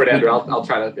 right. Go for it, Andrew. I'll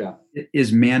try to. Yeah.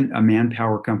 Is a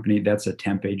Manpower company? That's a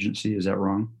temp agency. Is that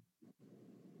wrong?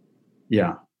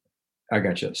 Yeah, I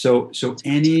gotcha. So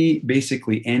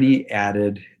basically any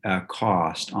added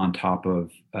cost on top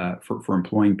of for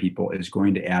employing people is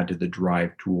going to add to the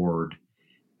drive toward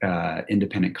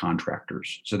independent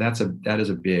contractors. So that is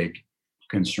a big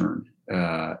concern,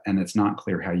 and it's not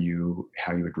clear how you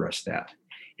address that.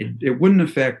 It wouldn't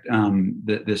affect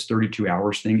this 32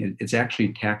 hours thing. It's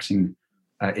actually taxing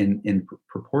in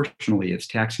proportionally. It's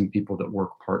taxing people that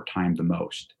work part-time the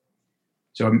most.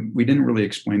 So we didn't really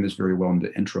explain this very well in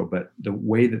the intro, but the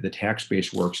way that the tax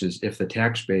base works is if the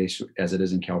tax base, as it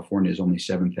is in California, is only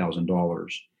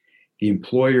 $7,000, the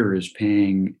employer is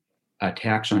paying a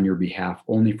tax on your behalf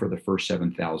only for the first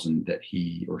 $7,000 that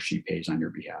he or she pays on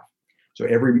your behalf. So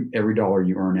every dollar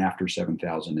you earn after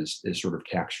 $7,000 is sort of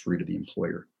tax-free to the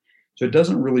employer. So it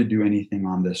doesn't really do anything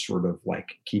on this sort of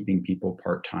like keeping people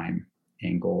part-time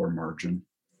angle or margin,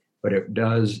 but it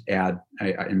does add,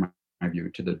 in my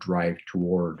view, to the drive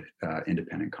toward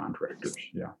independent contractors.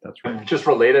 Yeah, that's right. Just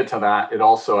related to that, it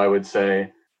also, I would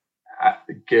say,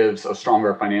 gives a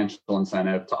stronger financial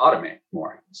incentive to automate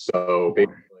more. So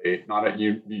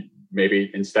basically, maybe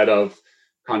instead of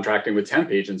contracting with temp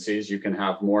agencies, you can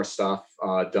have more stuff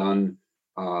done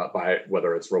by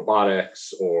whether it's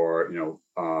robotics or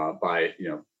by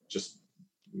just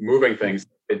moving things.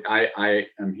 I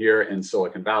am here in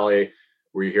Silicon Valley.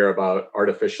 We hear about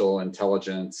artificial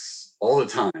intelligence all the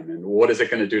time, and what is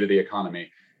it going to do to the economy?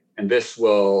 And this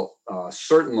will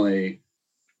certainly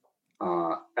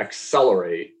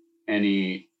accelerate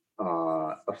any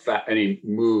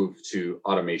move to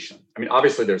automation. I mean,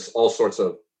 obviously, there's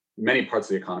many parts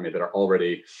of the economy that are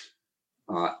already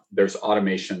there's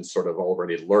automation sort of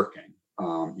already lurking.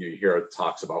 You hear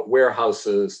talks about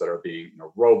warehouses that are being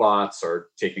robots are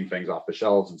taking things off the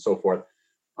shelves and so forth.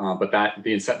 But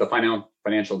the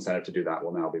financial incentive to do that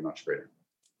will now be much greater.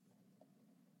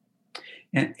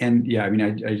 And yeah, I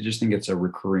mean, I just think it's a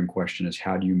recurring question is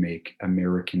how do you make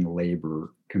American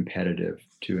labor competitive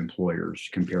to employers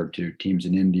compared to teams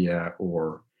in India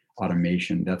or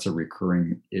automation? That's a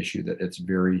recurring issue that it's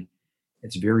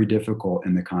very difficult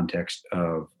in the context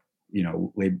of,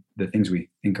 the things we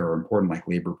think are important, like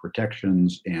labor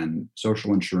protections and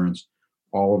social insurance.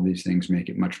 All of these things make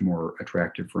it much more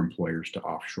attractive for employers to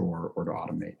offshore or to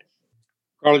automate.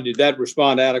 Carla, did that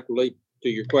respond adequately to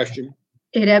your question?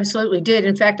 It absolutely did.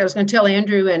 In fact, I was going to tell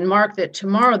Andrew and Mark that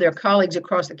tomorrow their colleagues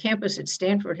across the campus at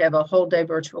Stanford have a whole day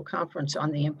virtual conference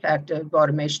on the impact of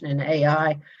automation and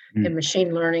AI and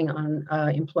machine learning on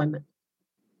employment.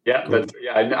 Yeah,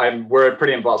 we're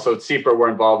pretty involved. So at CEPR,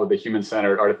 we're involved with the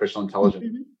Human-Centered Artificial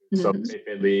Intelligence So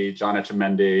Lee, John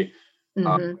Etchemendy,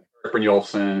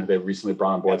 Brynjolfsson, they recently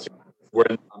brought on board. So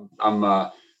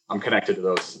I'm connected to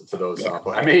those.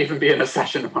 I may even be in a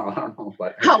session tomorrow. I don't know,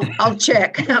 but I'll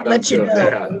check. I'll let you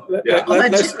know.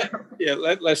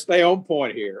 Let's stay on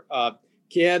point here.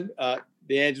 Ken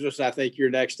DeAngelis, I think you're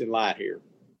next in line here.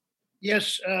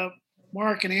 Yes,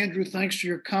 Mark and Andrew, thanks for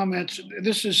your comments.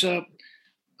 This is an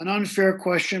unfair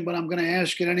question, but I'm going to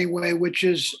ask it anyway, which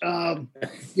is the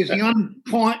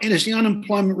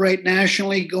unemployment rate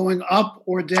nationally going up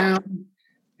or down?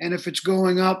 And if it's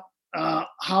going up,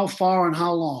 how far and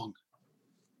how long?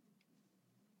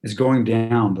 It's going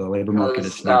down. The labor market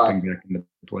is snapping back into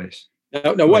place.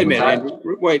 No, wait a minute,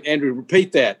 Andrew. Andrew,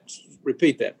 repeat that.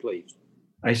 Repeat that, please.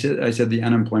 I said the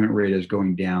unemployment rate is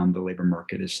going down. The labor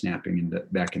market is snapping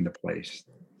back into place.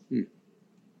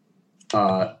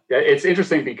 It's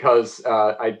interesting because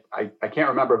I can't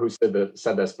remember who said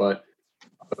this, but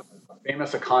a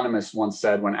famous economist once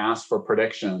said, when asked for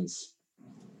predictions,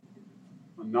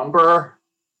 a number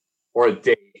or a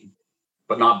date,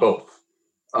 but not both.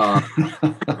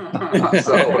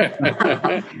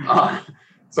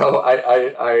 So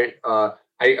I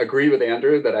agree with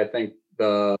Andrew that I think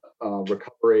the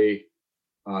recovery,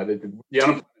 the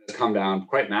unemployment has come down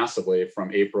quite massively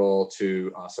from April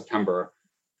to September.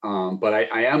 But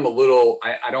I am a little.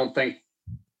 I don't think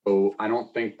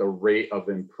the rate of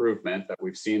improvement that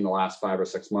we've seen the last 5 or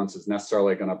 6 months is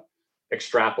necessarily going to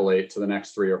extrapolate to the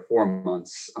next 3 or 4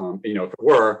 months. If it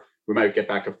were, we might get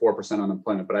back to 4%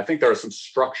 unemployment. But I think there are some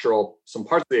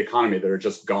parts of the economy that are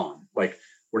just gone. Like,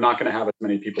 we're not going to have as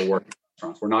many people working in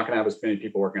restaurants. We're not going to have as many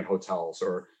people working at hotels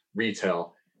or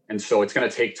retail. And so it's going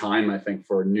to take time, I think,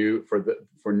 for new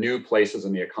places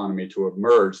in the economy to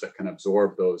emerge that can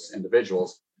absorb those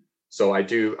individuals. So I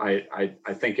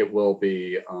think it will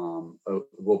be a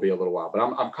little while, but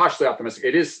I'm cautiously optimistic.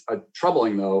 It is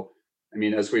troubling, though. I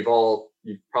mean, as you've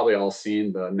probably all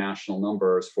seen the national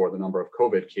numbers for the number of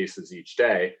COVID cases each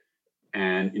day.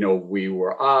 And, we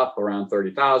were up around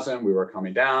 30,000, we were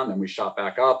coming down, then we shot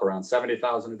back up around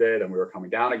 70,000 a day, then we were coming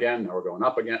down again, now we're going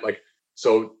up again.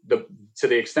 So to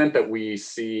the extent that we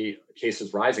see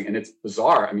cases rising, and it's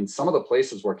bizarre. I mean, some of the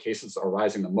places where cases are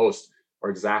rising the most are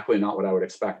exactly not what I would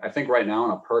expect. I think right now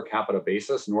on a per capita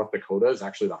basis, North Dakota is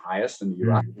actually the highest in the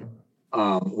U.S.,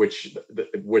 which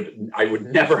I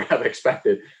would never have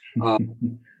expected.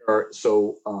 And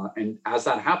as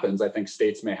that happens, I think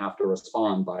states may have to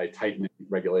respond by tightening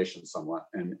regulations somewhat.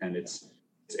 And it's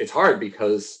hard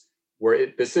because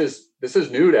this is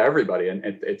new to everybody, and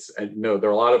there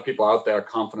are a lot of people out there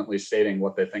confidently stating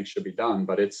what they think should be done.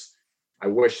 But I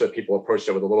wish that people approached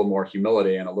it with a little more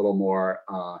humility and a little more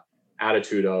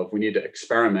attitude of, we need to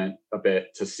experiment a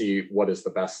bit to see what is the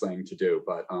best thing to do.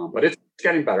 But it's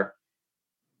getting better.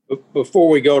 Before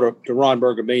we go to Ron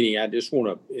Bergamini, I just want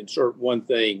to insert one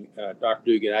thing, Dr.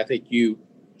 Dugan. I think you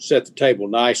set the table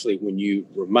nicely when you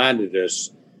reminded us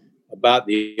about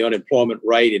the unemployment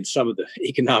rate and some of the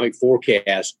economic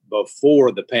forecasts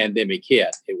before the pandemic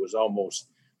hit. It was almost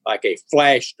like a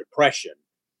flash depression,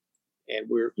 and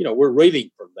we're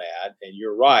reeling from that. And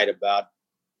you're right about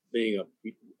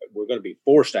we're going to be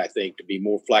forced, I think, to be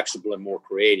more flexible and more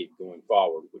creative going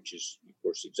forward, which is, of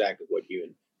course, exactly what you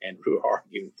and Andrew are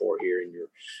arguing for here in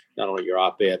not only your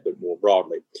op-ed, but more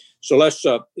broadly. So let's,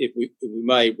 if we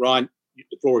may, Ron,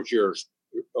 the floor is yours.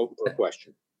 You're open for a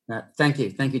question. Thank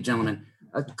you, gentlemen.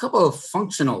 A couple of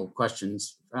functional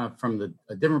questions from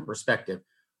a different perspective.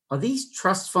 Are these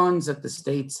trust funds that the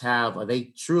states have, are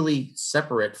they truly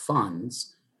separate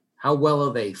funds? How well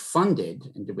are they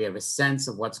funded? And do we have a sense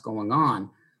of what's going on?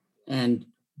 And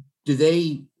do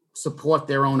they support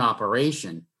their own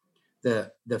operation?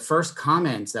 The first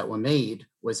comments that were made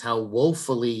was how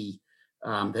woefully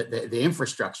the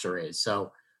infrastructure is.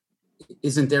 So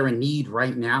isn't there a need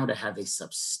right now to have a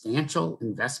substantial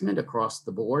investment across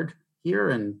the board here,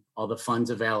 and are the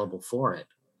funds available for it?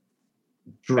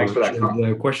 Sure. Thanks for that.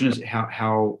 The question is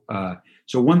how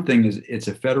so one thing is, it's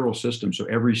a federal system, so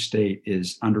every state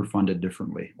is underfunded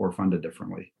differently or funded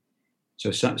differently.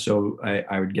 So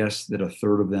I would guess that a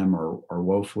third of them are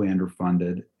woefully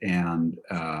underfunded, and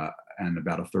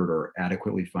about a third are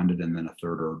adequately funded, and then a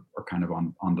third are kind of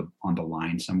on the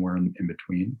line somewhere in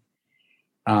between.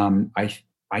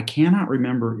 I cannot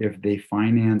remember if they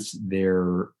finance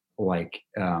their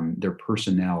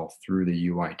personnel through the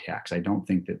UI tax. I don't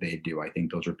think that they do. I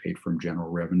think those are paid from general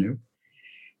revenue.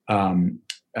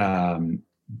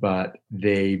 But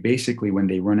they basically, when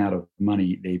they run out of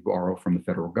money, they borrow from the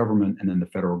federal government, and then the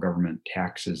federal government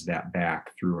taxes that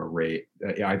back through a rate,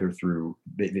 either through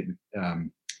they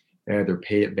either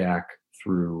pay it back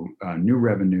through new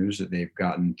revenues that they've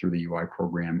gotten through the UI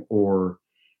program, or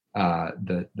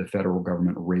the federal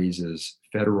government raises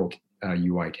federal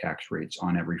UI tax rates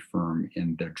on every firm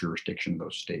in the jurisdiction of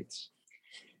those states.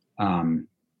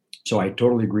 So I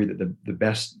totally agree that the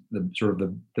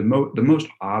most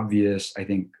obvious, I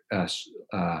think,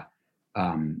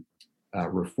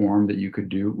 reform that you could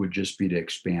do would just be to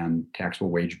expand taxable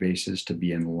wage bases to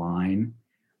be in line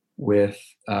with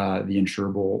the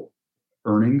insurable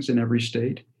earnings in every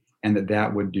state, and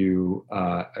that would do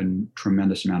a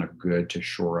tremendous amount of good to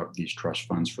shore up these trust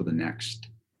funds for the next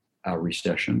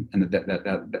recession. And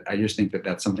that I just think that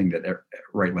that's something that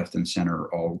right, left, and center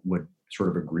all would sort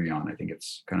of agree on. I think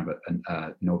it's kind of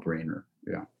a no-brainer.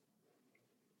 Yeah.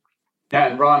 Yeah,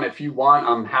 and Ron, if you want,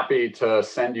 I'm happy to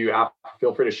send you,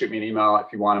 feel free to shoot me an email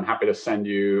if you want. I'm happy to send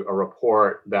you a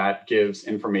report that gives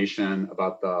information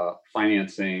about the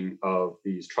financing of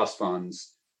these trust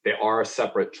funds. They are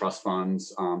separate trust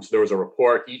funds. So there was a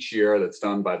report each year that's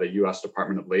done by the US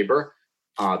Department of Labor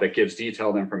that gives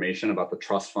detailed information about the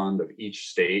trust fund of each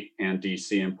state and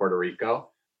DC and Puerto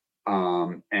Rico.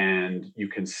 And you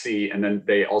can see, and then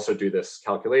they also do this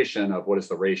calculation of what is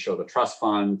the ratio of the trust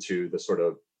fund to the sort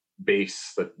of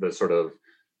base, the sort of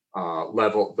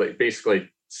level, but basically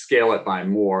scale it by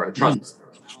more. A trust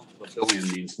a billion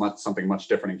means something much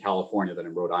different in California than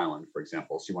in Rhode Island, for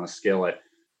example. So you want to scale it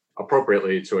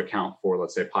appropriately to account for,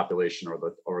 let's say, population or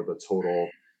the total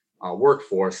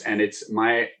workforce. And it's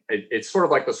sort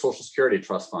of like the Social Security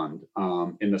Trust Fund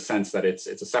in the sense that it's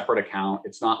a separate account.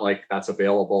 It's not like that's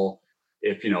available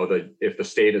if the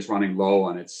state is running low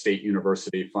on its state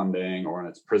university funding or on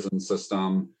its prison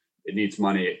system. It needs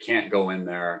money. It can't go in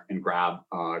there and grab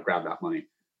that money.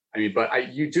 I mean,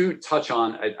 but you do touch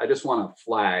on. I just want to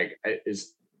flag. It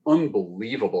is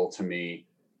unbelievable to me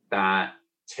that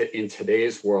in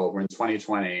today's world, we're in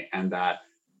 2020, and that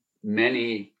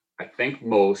many, I think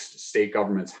most state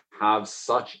governments have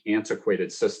such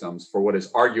antiquated systems for what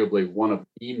is arguably one of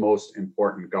the most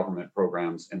important government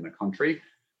programs in the country.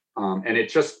 And it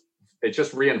just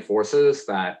reinforces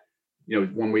that,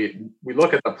 when we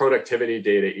look at the productivity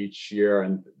data each year,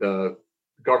 and the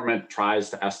government tries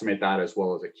to estimate that as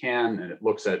well as it can, and it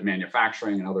looks at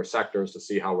manufacturing and other sectors to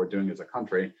see how we're doing as a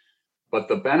country. But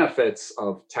the benefits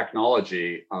of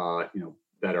technology,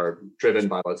 that are driven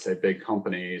by, let's say, big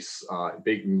companies,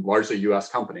 largely US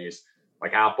companies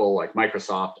like Apple, like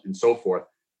Microsoft, and so forth,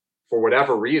 for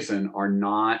whatever reason, are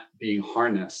not being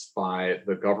harnessed by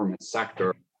the government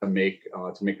sector to make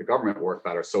the government work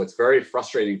better. So it's very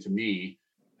frustrating to me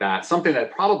that something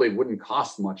that probably wouldn't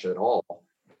cost much at all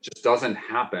just doesn't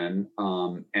happen.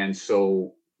 And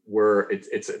so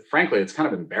frankly, it's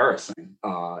kind of embarrassing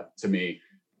to me.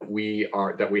 We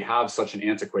have such an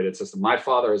antiquated system. My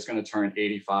father is going to turn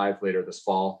 85 later this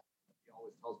fall. He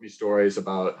always tells me stories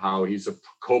about how he's a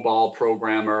COBOL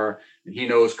programmer and he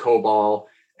knows COBOL.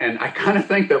 And I kind of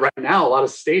think that right now, a lot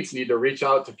of states need to reach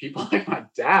out to people like my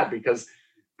dad, because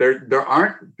there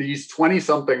aren't these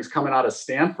 20-somethings coming out of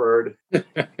Stanford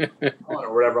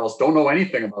or whatever else, don't know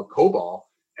anything about COBOL.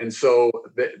 And so,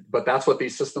 but that's what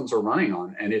these systems are running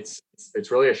on. And it's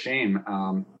really a shame.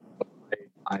 I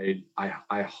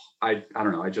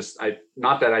don't know.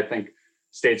 Not that I think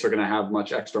states are going to have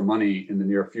much extra money in the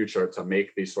near future to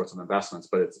make these sorts of investments,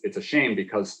 but it's a shame,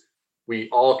 because we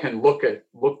all can look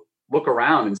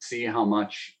around and see how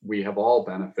much we have all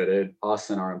benefited. Us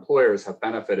and our employers have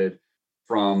benefited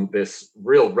from this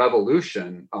real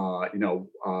revolution,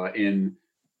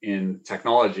 in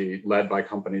technology led by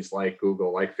companies like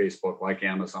Google, like Facebook, like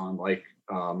Amazon, like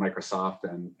Microsoft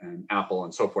and Apple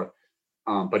and so forth.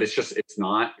 But it's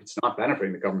not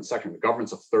benefiting the government sector. The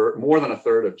government's more than a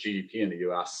third of GDP in the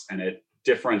US, and it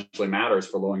differentially matters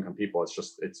for low-income people.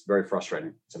 It's very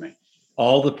frustrating to me.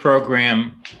 All the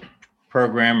programmers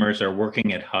are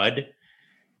working at HUD,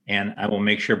 and I will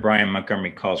make sure Brian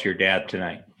Montgomery calls your dad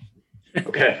tonight.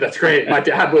 Okay, that's great. My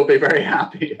dad will be very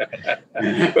happy.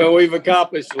 Well, we've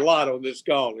accomplished a lot on this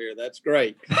call here. That's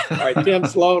great. All right, Tim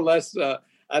Sloan, I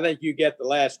think you get the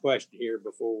last question here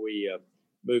before we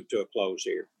move to a close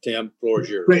here. Tim, floor is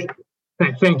yours. Great.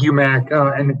 Thank you, Mac.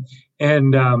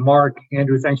 And Mark,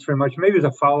 Andrew, thanks very much. Maybe as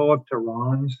a follow-up to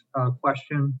Ron's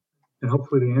question, and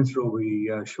hopefully the answer will be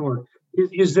short.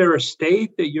 Is there a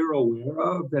state that you're aware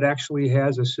of that actually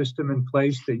has a system in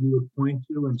place that you would point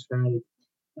to and say,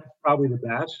 that's probably the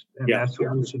best, and that's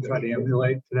what we should try to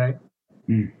emulate today?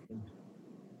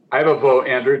 I have a vote,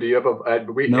 Andrew. Do you have a?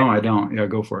 No, I don't. Yeah,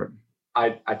 go for it.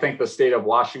 I think the state of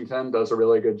Washington does a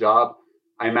really good job.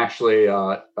 I'm actually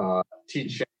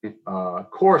teaching a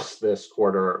course this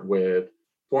quarter with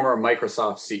former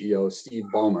Microsoft CEO Steve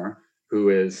Ballmer, who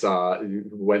is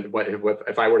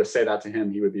if I were to say that to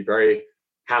him, he would be very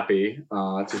happy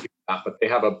to do that. But they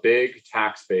have a big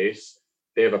tax base.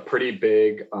 They have a pretty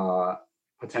big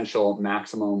potential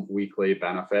maximum weekly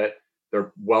benefit.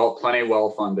 They're plenty well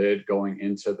funded going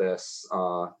into this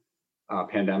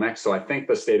pandemic. So I think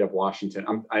the state of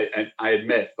Washington, I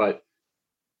admit, but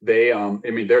they,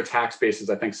 their tax base is,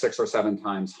 I think, 6 or 7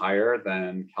 times higher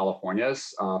than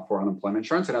California's for unemployment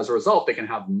insurance. And as a result, they can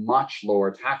have much lower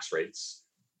tax rates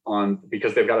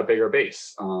because they've got a bigger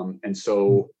base. And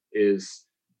so they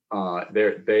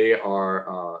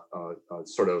are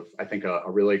sort of, I think, a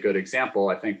really good example.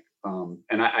 I think,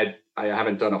 and I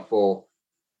haven't done a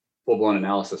full-blown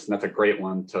analysis, and that's a great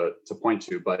one to point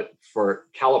to. But for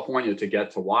California to get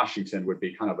to Washington would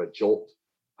be kind of a jolt.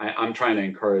 I'm trying to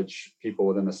encourage people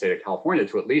within the state of California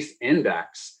to at least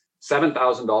index.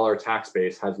 $7,000 tax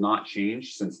base has not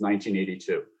changed since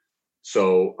 1982.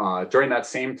 So during that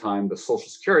same time, the Social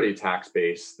Security tax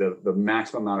base, the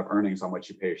maximum amount of earnings on which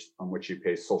you pay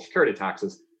Social Security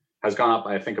taxes, has gone up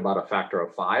by, I think, about a factor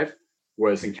of 5.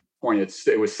 Whereas in California,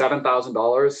 it was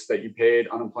 $7,000 that you paid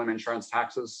unemployment insurance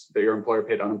taxes, that your employer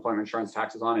paid unemployment insurance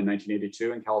taxes on in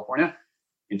 1982 in California.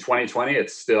 In 2020,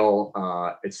 it's still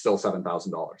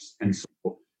 $7,000, and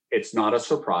so it's not a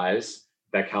surprise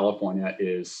that California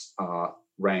is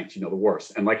ranked, the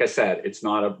worst. And like I said, it's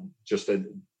not just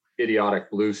an idiotic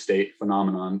blue state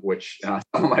phenomenon, which some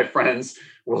of my friends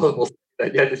will say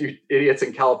that, yeah, you idiots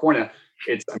in California.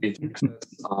 It's, Texas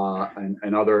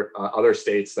and other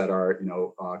states that are,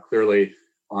 clearly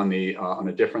on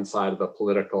a different side of the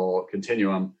political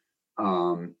continuum.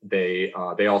 They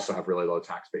also have really low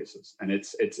tax bases, and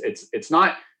it's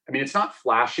not. It's not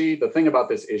flashy. The thing about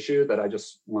this issue that I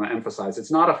just want to emphasize,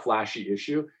 it's not a flashy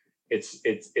issue.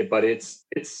 But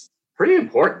it's pretty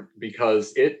important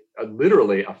because it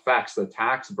literally affects the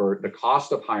tax burden, the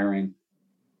cost of hiring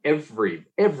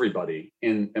everybody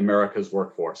in America's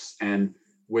workforce. And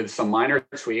with some minor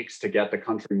tweaks to get the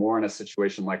country more in a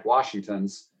situation like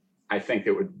Washington's, I think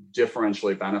it would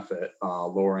differentially benefit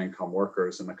lower income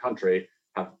workers in the country,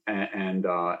 and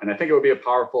I think it would be a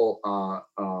powerful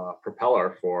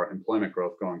propeller for employment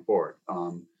growth going forward.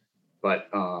 But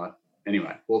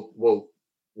anyway,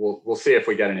 we'll see if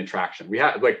we get any traction.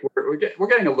 We're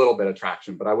getting a little bit of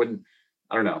traction, but I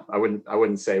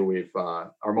wouldn't say we've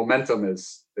our momentum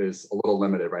is a little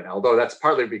limited right now. Although that's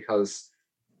partly because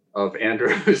of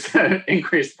Andrew's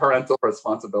increased parental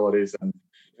responsibilities and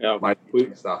my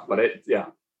stuff. But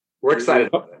we're excited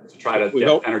about it to try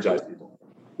to energize people.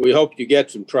 We hope you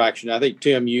get some traction. I think,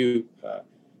 Tim, you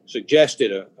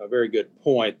suggested a very good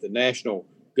point. The National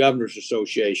Governors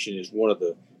Association is one of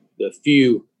the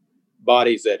few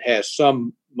bodies that has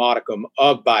some modicum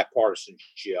of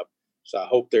bipartisanship. So I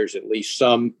hope there's at least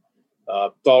some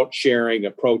thought sharing,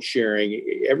 approach sharing.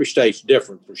 Every state's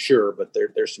different for sure, but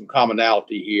there's some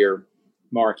commonality here,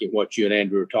 marking what you and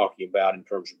Andrew are talking about in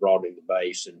terms of broadening the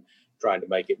base and trying to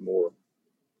make it more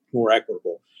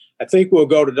equitable. I think we'll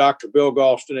go to Dr. Bill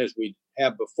Galston as we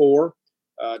have before.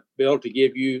 Bill, to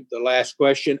give you the last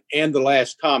question and the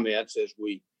last comments as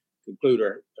we conclude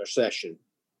our session.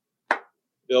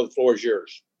 Bill, the floor is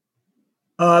yours.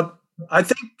 I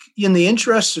think in the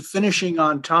interest of finishing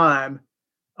on time,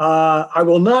 I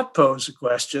will not pose a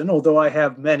question, although I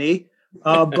have many,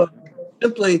 but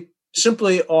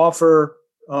simply offer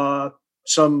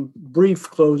some brief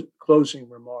closing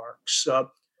remarks.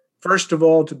 First of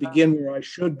all, to begin where I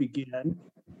should begin,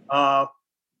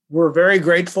 we're very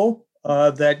grateful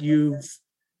that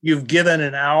you've given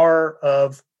an hour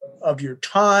of your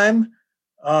time.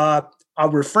 I'll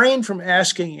refrain from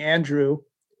asking Andrew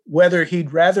whether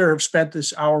he'd rather have spent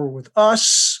this hour with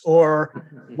us or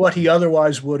what he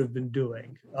otherwise would have been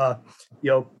doing.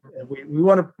 We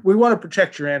want to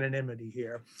protect your anonymity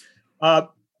here.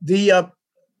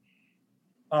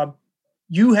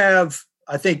 You have,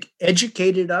 I think,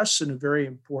 educated us in a very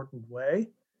important way.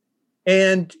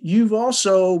 And you've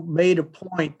also made a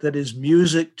point that is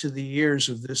music to the ears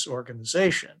of this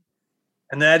organization.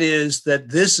 And that is that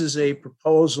this is a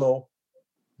proposal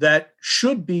that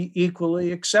should be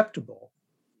equally acceptable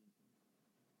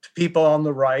to people on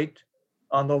the right,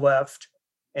 on the left,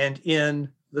 and in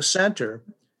the center.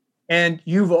 And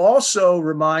you've also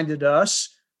reminded us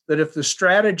that if the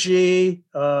strategy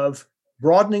of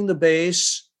broadening the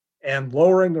base and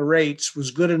lowering the rates was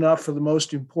good enough for the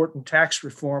most important tax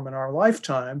reform in our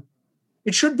lifetime,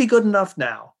 it should be good enough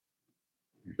now,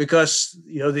 because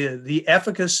the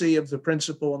efficacy of the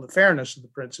principle and the fairness of the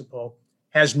principle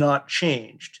has not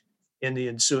changed in the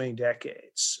ensuing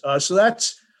decades. So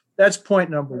that's point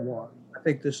number one. I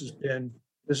think this has been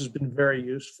very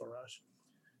useful for us.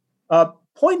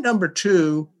 Point number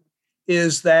two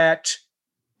is that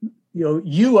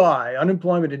UI,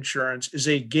 unemployment insurance, is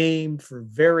a game for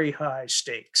very high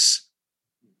stakes,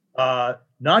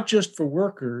 not just for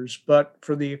workers, but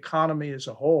for the economy as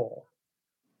a whole.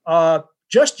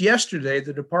 Just yesterday,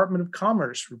 the Department of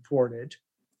Commerce reported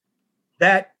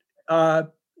that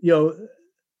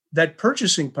that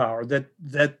purchasing power,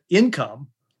 that income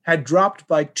had dropped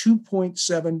by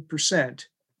 2.7%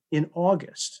 in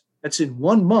August. That's in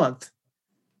 1 month.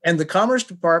 And the Commerce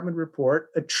Department report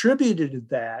attributed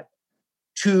that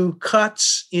to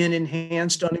cuts in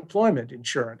enhanced unemployment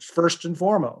insurance, first and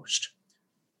foremost.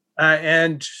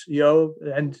 And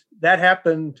that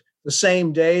happened the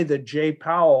same day that Jay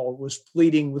Powell was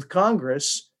pleading with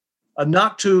Congress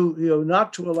not to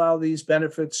allow these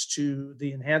benefits, to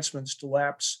the enhancements, to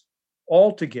lapse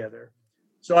altogether.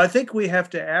 So I think we have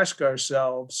to ask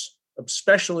ourselves,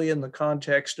 especially in the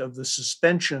context of the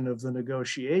suspension of the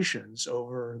negotiations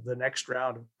over the next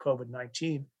round of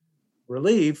COVID-19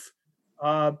 relief,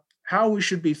 how we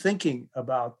should be thinking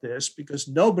about this, because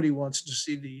nobody wants to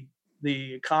see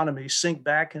the economy sink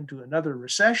back into another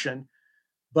recession.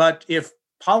 But if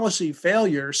policy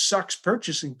failure sucks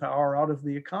purchasing power out of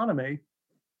the economy,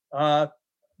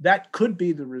 that could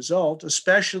be the result,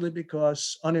 especially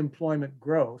because unemployment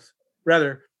growth,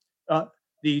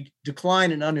 the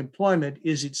decline in unemployment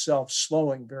is itself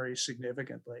slowing very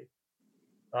significantly.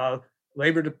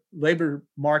 Labor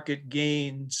market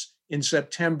gains in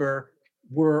September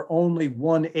were only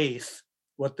 1/8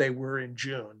 what they were in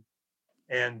June,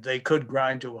 and they could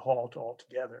grind to a halt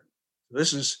altogether.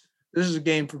 This is a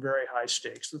game for very high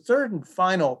stakes. The third and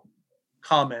final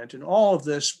comment, and all of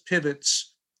this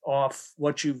pivots off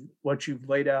what you've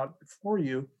laid out before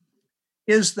you,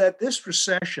 is that this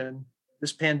recession,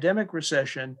 this pandemic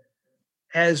recession,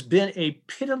 has been a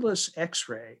pitiless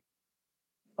X-ray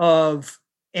of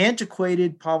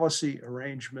antiquated policy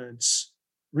arrangements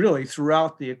really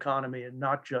throughout the economy and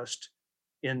not just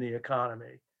in the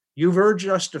economy. You've urged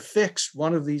us to fix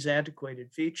one of these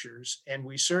antiquated features, and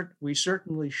we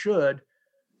certainly should.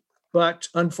 But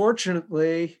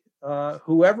unfortunately,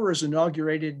 whoever is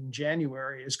inaugurated in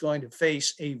January is going to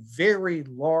face a very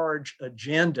large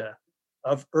agenda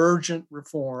of urgent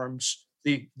reforms,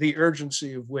 the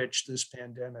urgency of which this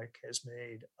pandemic has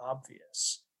made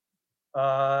obvious.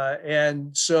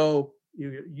 And so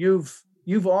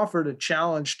you've offered a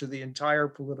challenge to the entire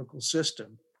political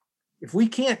system. If we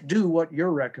can't do what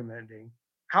you're recommending,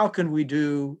 how can we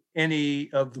do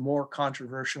any of the more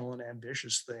controversial and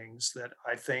ambitious things that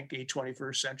I think a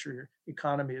 21st century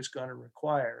economy is going to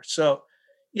require? So,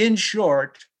 in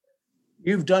short,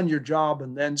 you've done your job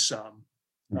and then some.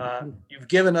 You've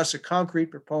given us a concrete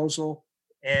proposal,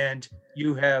 and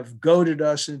you have goaded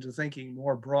us into thinking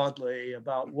more broadly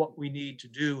about what we need to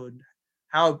do and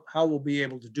how we'll be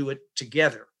able to do it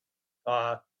together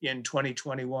in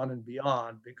 2021 and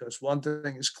beyond. Because one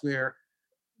thing is clear,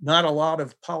 not a lot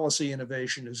of policy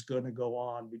innovation is going to go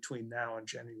on between now and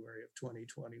January of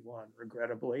 2021,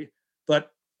 regrettably.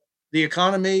 But the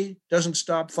economy doesn't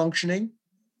stop functioning.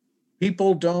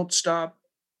 People don't stop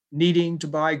needing to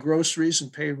buy groceries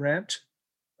and pay rent.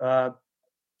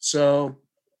 So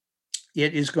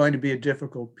it is going to be a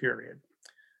difficult period.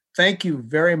 Thank you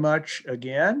very much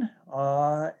again.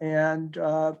 And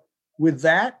with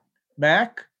that,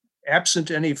 Mac, absent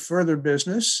any further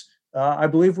business, I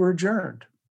believe we're adjourned.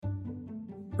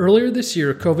 Earlier this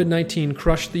year, COVID-19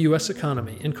 crushed the U.S.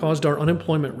 economy and caused our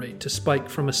unemployment rate to spike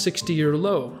from a 60-year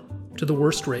low to the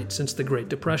worst rate since the Great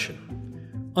Depression.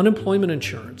 Unemployment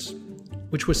insurance,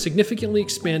 which was significantly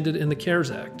expanded in the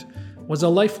CARES Act, was a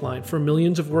lifeline for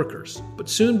millions of workers, but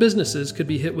soon businesses could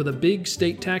be hit with a big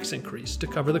state tax increase to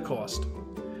cover the cost.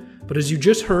 But as you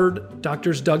just heard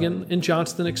Drs. Duggan and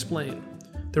Johnston explain,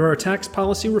 there are tax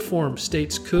policy reforms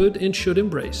states could and should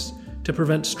embrace to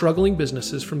prevent struggling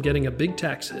businesses from getting a big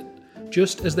tax hit,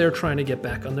 just as they're trying to get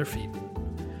back on their feet.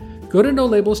 Go to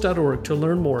nolabels.org to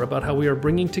learn more about how we are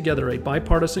bringing together a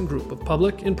bipartisan group of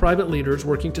public and private leaders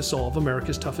working to solve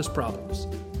America's toughest problems.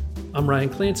 I'm Ryan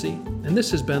Clancy, and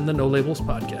this has been the No Labels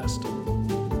Podcast.